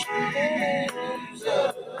name.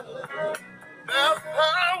 There's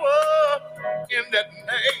power in that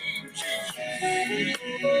name, Jesus.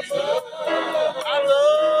 I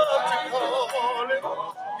love to call it.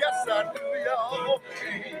 Yes, I do, y'all.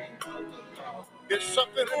 It's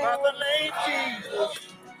something about the name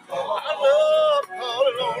Jesus. I love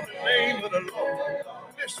calling on the name of the Lord.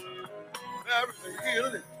 Listen, there is a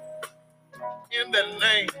healing in that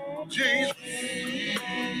name, Jesus.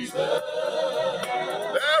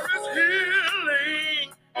 There is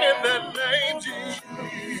healing in that name, Jesus.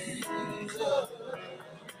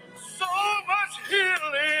 So much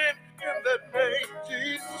healing in that name,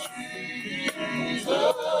 Jesus.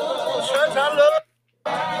 Church, I love.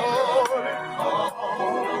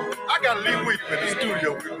 I got Lee Williams in the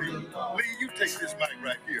studio with me. Lee, you take this mic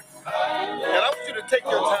right here. And I want you to take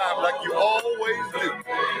your time like you always do.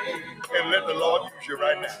 And let the Lord use you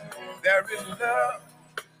right now. There is love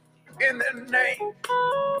in the name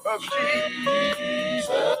of Jesus.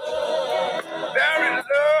 There is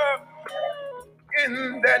love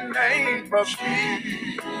in the name of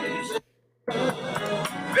Jesus.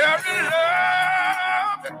 There is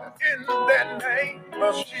love in the name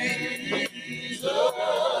of Jesus.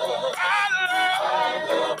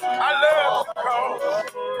 I love to call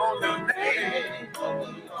on the name.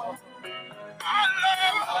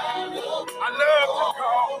 I love to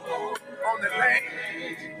call on the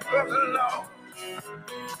name of the Lord.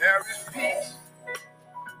 There is peace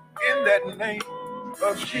in that name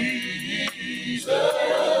of Jesus.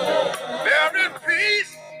 There is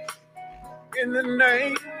peace in the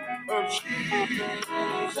name of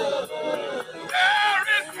Jesus. There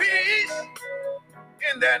is peace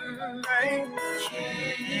in that name,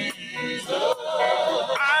 Jesus.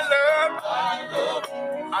 I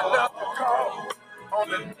love to call on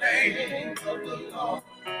the name of the Lord.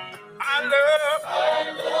 I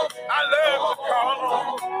love to call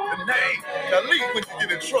on the name. Now, Lee, when you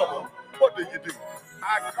get in trouble, what do?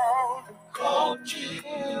 I call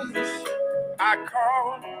Jesus. I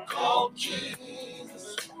call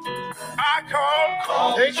Jesus. I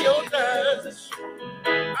call, take your time.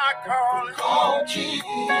 I call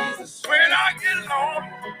Jesus. When I get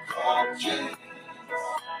alone, call Jesus.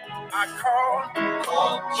 I call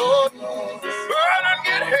Jesus. When I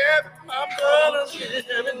get heavy, my brother's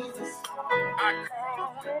heavy. I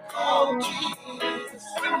call Jesus.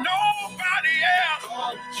 When nobody else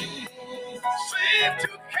seems to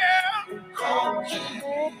care,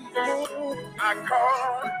 I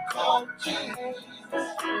call Jesus.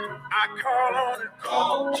 I call on it.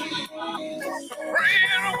 Call Jesus.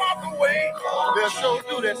 Praying to walk away. They'll sure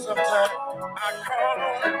do that sometimes. I call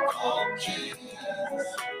on it. Call Jesus.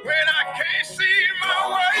 When I can't see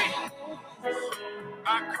my way,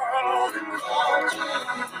 I call on it. Call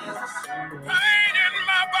Jesus. Pain in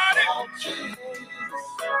my body. Call Jesus.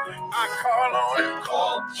 I call on it.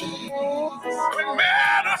 Call Jesus. When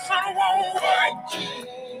medicine won't work,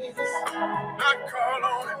 I call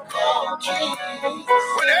on it. Call Jesus.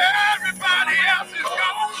 When everybody else is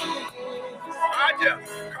gone, I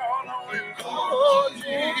just call on it. Call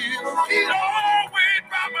Jesus. He's always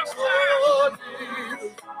by my side.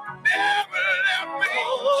 Jesus. Never left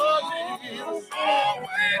me. Jesus.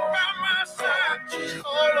 Always by my side.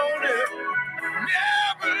 Call on it.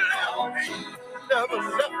 Never left me. Never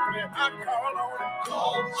left me. I call on it.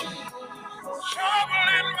 Call Jesus. Trouble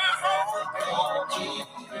in my home. Call Jesus.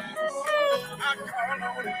 I call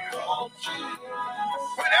on it. Call Jesus.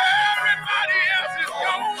 When everybody else is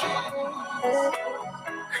gone,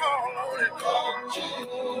 call on it. Call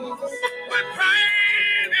Jesus. With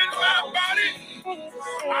pain in my body,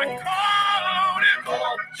 I call on it.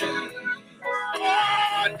 Call Jesus.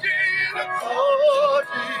 Oh, Jesus. Oh,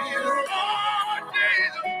 Jesus. Oh,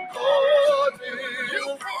 Jesus. Oh, Jesus. You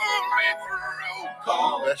pulled me through.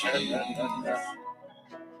 Call Jesus.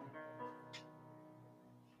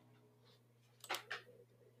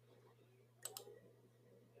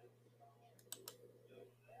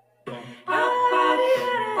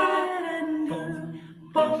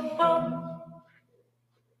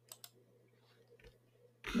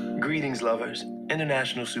 Greetings, lovers.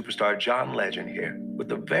 International superstar John Legend here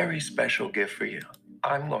with a very special gift for you.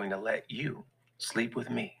 I'm going to let you sleep with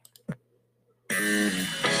me.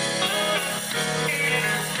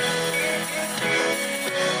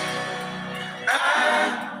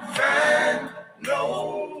 I find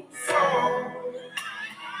no fault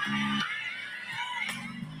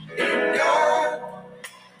in God.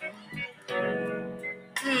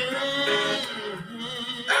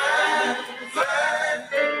 I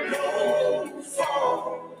find no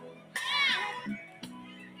fault.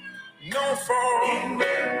 No fault.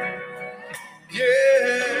 Yeah.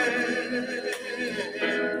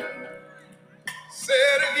 Say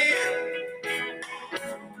it again.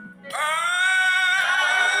 I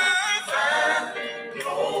find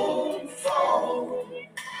no fault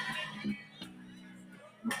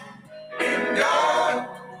in God.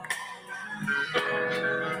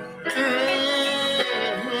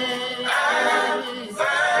 I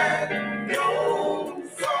find no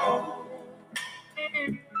fault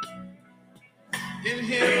in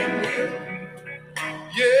Him.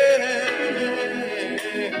 Yeah.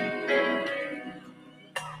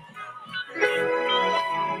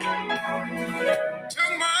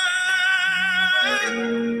 Took my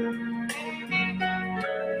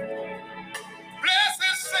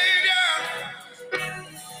blessed Savior,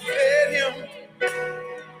 led Him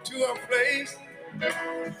to a place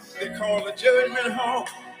they call the judgment hall.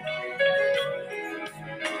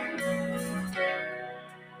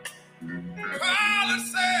 Pilate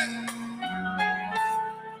said,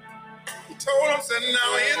 he told him, said,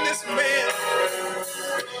 now in this man,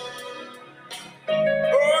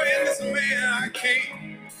 oh, in this man I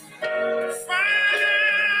can't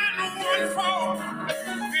find one fault.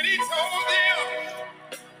 Then he told them,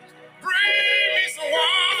 bring me some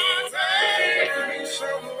water. Bring me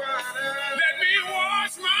some water. Let me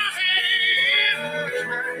wash my hands.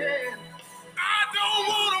 I don't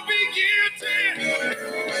want to be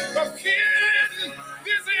guilty of killing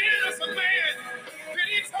this innocent man. Then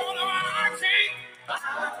he told him, I can't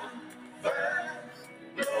find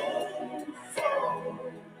no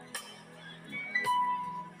fault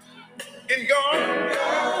in God.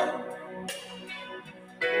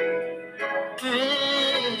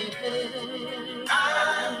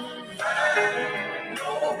 I find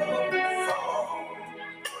no fault.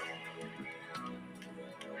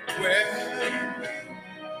 Well,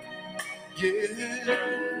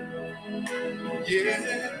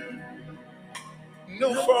 yeah,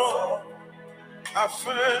 no fault. I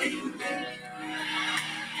find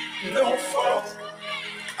no fault.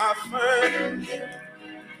 I find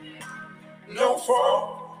no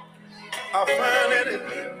fault. I find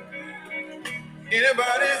anything.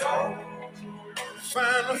 Anybody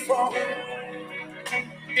find a fault?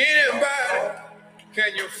 Anybody,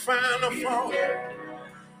 can you find a fault?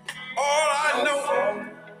 All I know,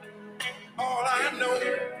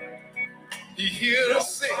 He healed the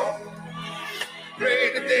sick,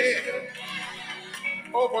 raised the dead,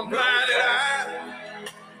 opened blinded eyes,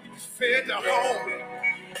 fed the hungry,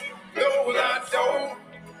 those I don't.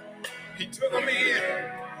 He took him in,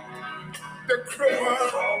 the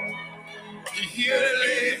cripple, he healed the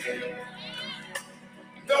leg.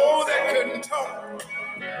 Those that couldn't talk,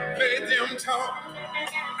 made them talk.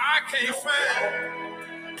 I can't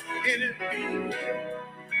find any.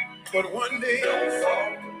 But one day,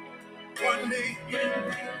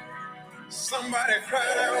 somebody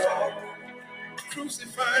cried out,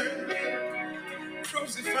 crucify him,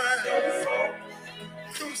 crucify him,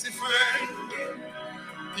 crucify him.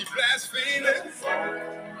 He blasphemed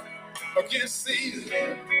against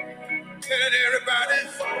Caesar, telling everybody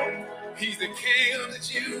he's the king of the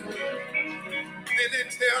Jews. Then they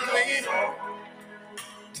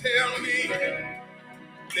tell me,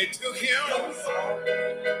 they took him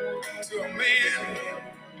to a man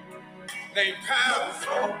named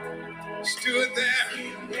Pilate, stood there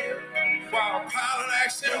while Pilate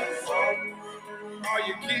asked him, are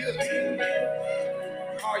you guilty?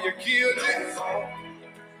 Are you guilty?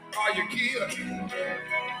 Are you guilty?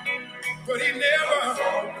 But he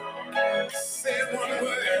never said one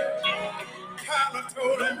word. Pilate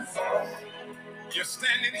told him, you're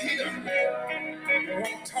standing here,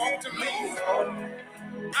 won't talk to me.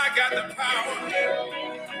 I got the power.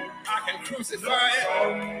 I can crucify it,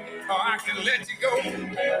 or I can let you go.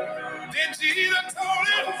 Then Jesus told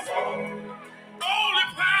him, only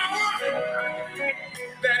power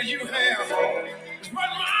that you have is what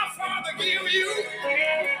my Father give you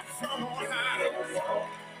from on high.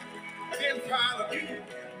 Then Pilate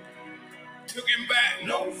took him back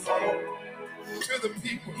to the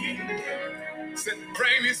people. Said,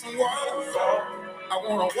 bring me some water. I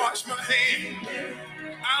want to wash my hands.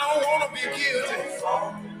 I don't want to be guilty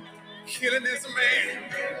killing this man.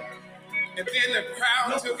 And then the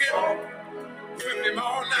crowd took him, whipped him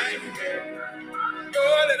all night.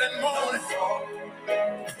 Early that morning,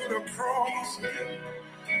 put a cross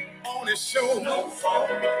on his shoulder,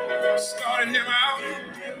 started him out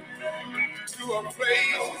to a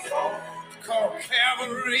place called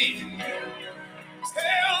Calvary.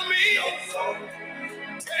 Tell me,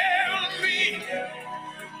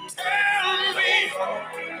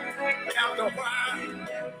 after a while,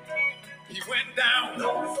 he went down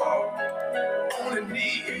on a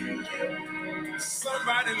knee.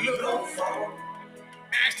 Somebody looked,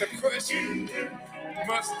 asked a question,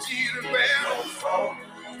 must Jesus bear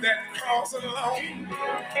that cross alone?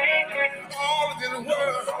 All of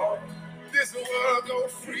this world go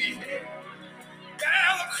free.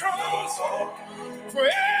 There's a cross for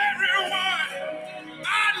everyone. I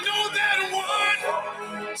know that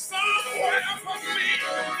one somewhere for me.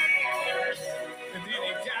 And then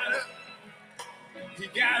he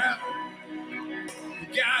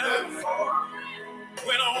got up,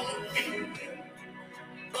 went on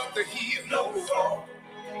up the hill,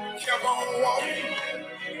 kept on walking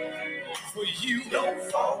for you.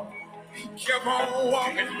 He kept on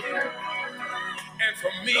walking, and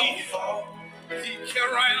for me, he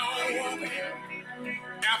kept right on walking.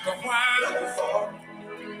 After a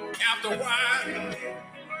while,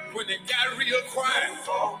 when it got real quiet,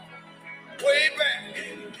 way back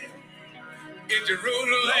in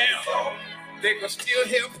Jerusalem, they could still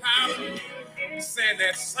hear Pilate saying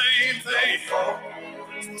that same thing,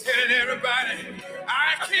 telling everybody,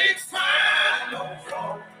 I can't find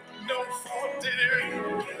no fault in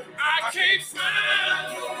it. I can't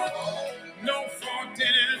find no fault in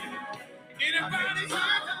it. Anybody here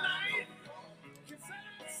tonight can say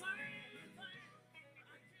the same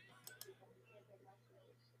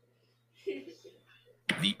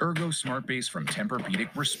thing. The Ergo Smart Base from Tempur-Pedic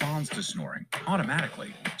responds to snoring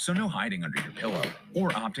automatically, so no hiding under your pillow or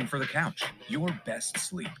opting for the couch. Your best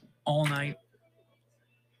sleep all night.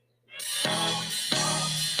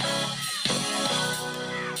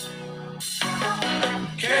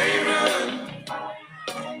 Can't run,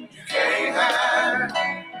 you can't hide.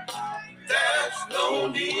 There's no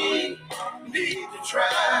need to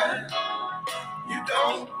try. You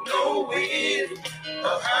don't know when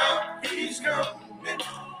or how he's coming.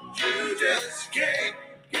 You just can't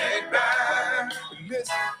get by.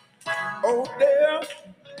 Listen, oh there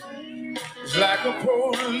is like a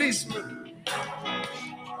policeman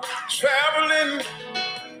traveling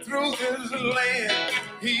through this land.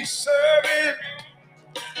 He's serving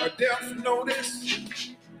a death notice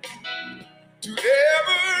to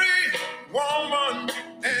every woman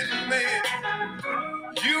and man.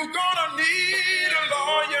 You're gonna need a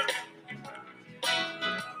lawyer.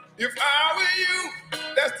 If I were you,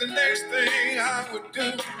 that's the next thing I would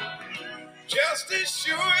do. Just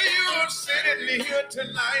ensure you're sitting here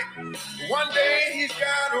tonight. One day he's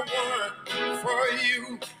got a warrant for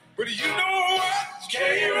you. But you know what?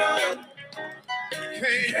 Can't run,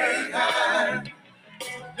 can't hide.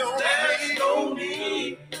 No, there's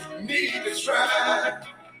need to try.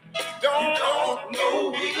 Don't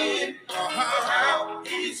know when or how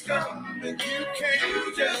he's coming. You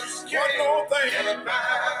can't just one more thing.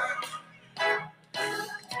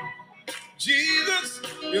 Jesus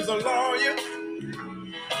is a lawyer,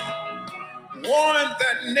 one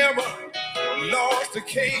that never lost a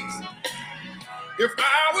case. If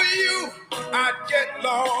I were you, I'd get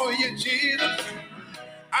lawyer Jesus.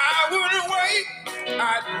 I wouldn't wait,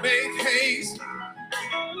 I'd make haste.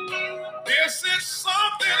 This is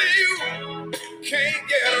something you can't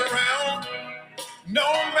get around, no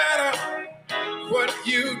matter what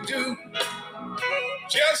you do.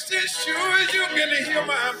 Just as sure as you can hear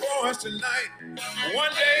my voice tonight,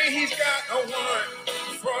 one day he's got a warrant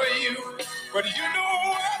for you. But you know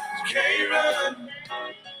what? Can't run,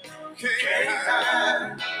 can't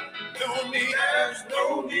hide. No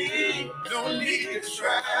need to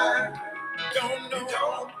try. Don't know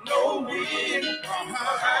when or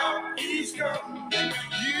how he's coming.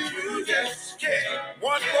 You just can't.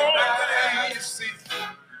 One more thing, you see.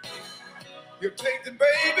 You take the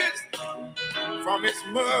babies from his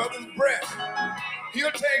mother's breast.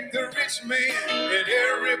 He'll take the rich man and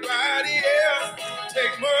everybody else.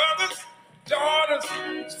 Take mothers,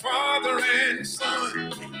 daughters, father and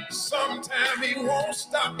son. Sometime he won't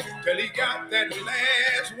stop till he got that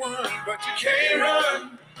last one. But you can't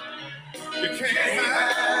run, you can't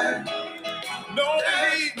hide. No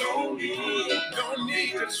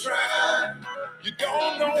need to try. You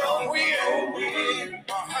don't know when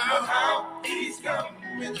or how he's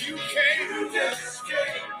coming. You just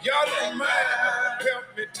can't. Y'all don't mind. Help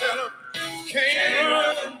me tell him. Can't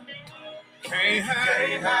run, can't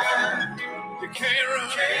hide. You can't run,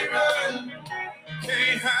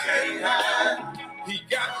 can't hide. He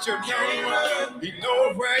got your number. He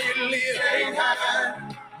knows where you live.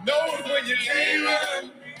 Knows when you leave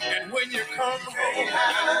and when you come home.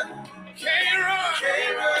 Can't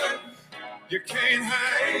run, you can't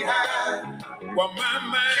hide. Well, my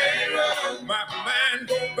mind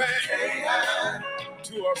go back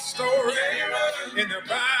to a story in the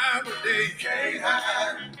Bible days.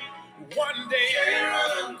 One day,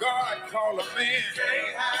 God called a man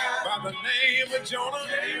by the name of Jonah.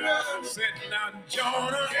 Said, now,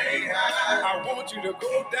 Jonah, I want you to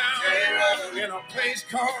go down in a place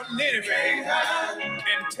called Nineveh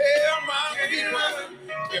and tell my people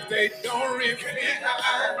if they don't repent,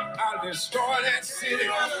 I'll destroy that city.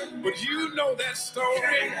 But you know that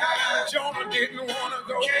story. Jonah didn't want to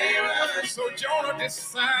go. So Jonah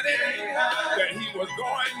decided that he was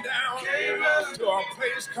going down to a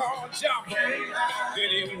place called Joppa. Then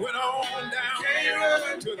he went on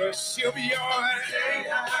down to the shipyard.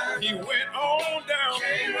 He went on down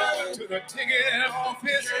to the ticket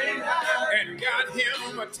office and got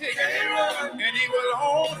him a ticket. And he was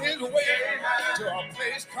on his way to a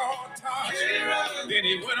place called Tosh. Then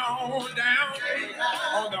he went on down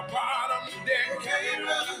on the bottom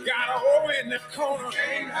deck, got over in the corner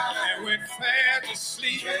and went fast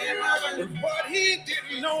asleep. But what he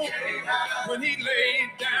didn't know, when he laid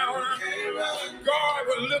down, God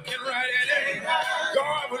was looking right at him.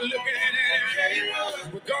 God was looking at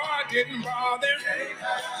him, but God didn't bother him.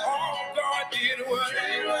 All God did was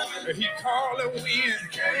he called the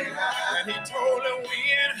wind and he told the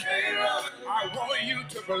wind, I want you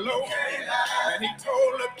to blow. And he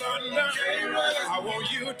told the thunder, I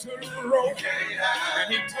want you to roll.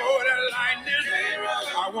 And he told the lightning,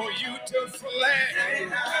 I want you to flash.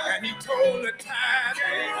 And he told the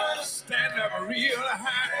tide, stand up real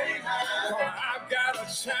high. For I've got a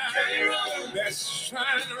child that's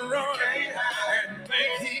trying to run and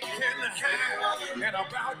think he can hide. And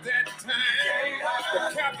about that time, the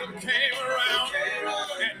captain came around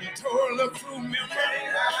and he told the crew member,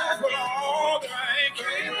 put all the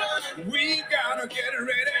anchor, we gotta get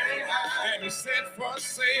ready. And he said for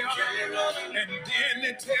sail. And then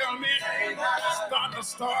they tell me, thunder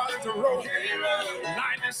started to roll,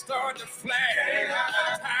 lightning started to flash,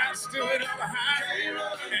 tide stood up high,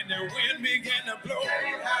 and the wind began to blow.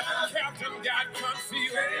 Captain got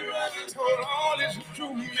confused, told all his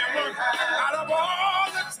crew members, out of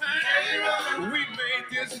all the time we made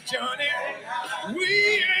this journey,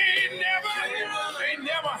 we ain't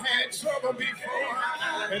never had trouble before.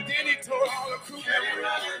 And then he told all the crew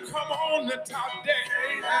members, come on the top deck.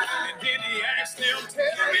 And then he asked them,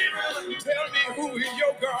 tell me who is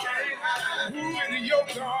your God? Who is your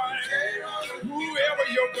God? Whoever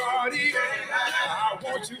your God is, I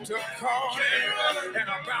want you to call him. And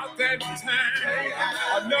about that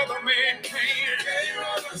time, another man came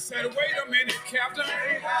and said, wait a minute, Captain,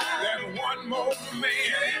 there's one more man,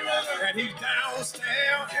 and he's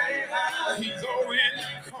downstairs, he's over in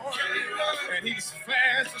the corner, and he's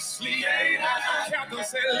fast asleep. Captain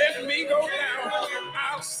said, let me go down.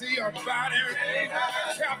 I'll see about him.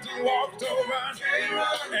 Captain walked over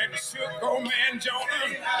and shook old man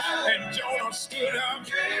Jonah. And Jonah stood up,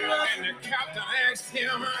 and the captain asked him,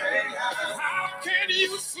 how can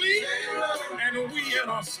you sleep? And we in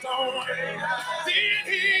a storm. Then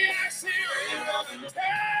he asked him,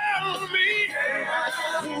 tell me,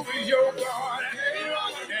 who is your God?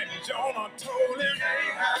 And Jonah told him,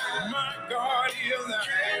 my God is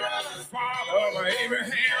the Father of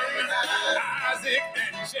Abraham, Isaac,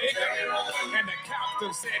 and Jacob. And the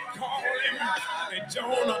captain said, call him. And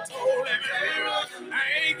Jonah told him, I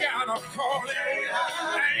ain't gotta call him. I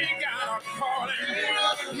ain't gotta call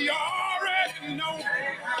him. He already know.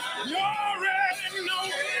 You already know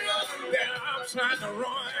that I'm trying to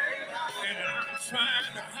run and I'm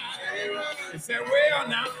trying to hide. He said, well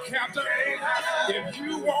now, Captain, if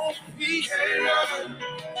you want peace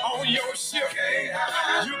on your ship,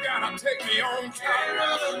 you gotta take me on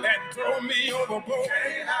top and throw me overboard.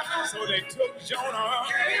 So they took Jonah up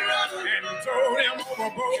and threw him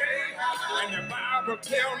overboard. And the Bible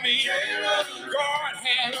tell me God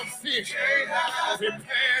had a fish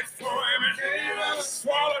prepared for him,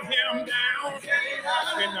 swallowed him down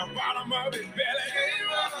in the bottom of his belly,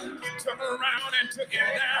 took him around and took him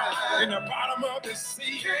down in the bottom of the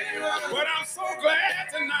sea. But I'm so glad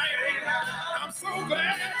tonight, I'm so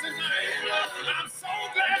glad tonight, I'm so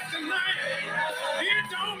glad tonight. It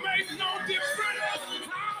don't make no difference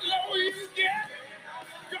how low you get.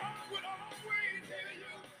 God will always hear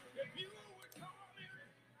you if you would call him.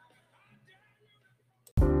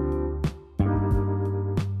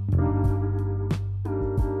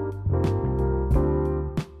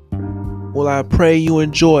 Well, I pray you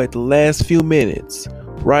enjoyed the last few minutes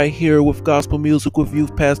right here with Gospel Music with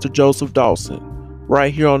Youth Pastor Joseph Dawson,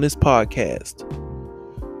 right here on this podcast.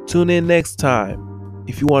 Tune in next time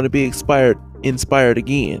if you want to be inspired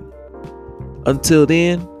again. Until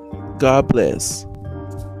then, God bless.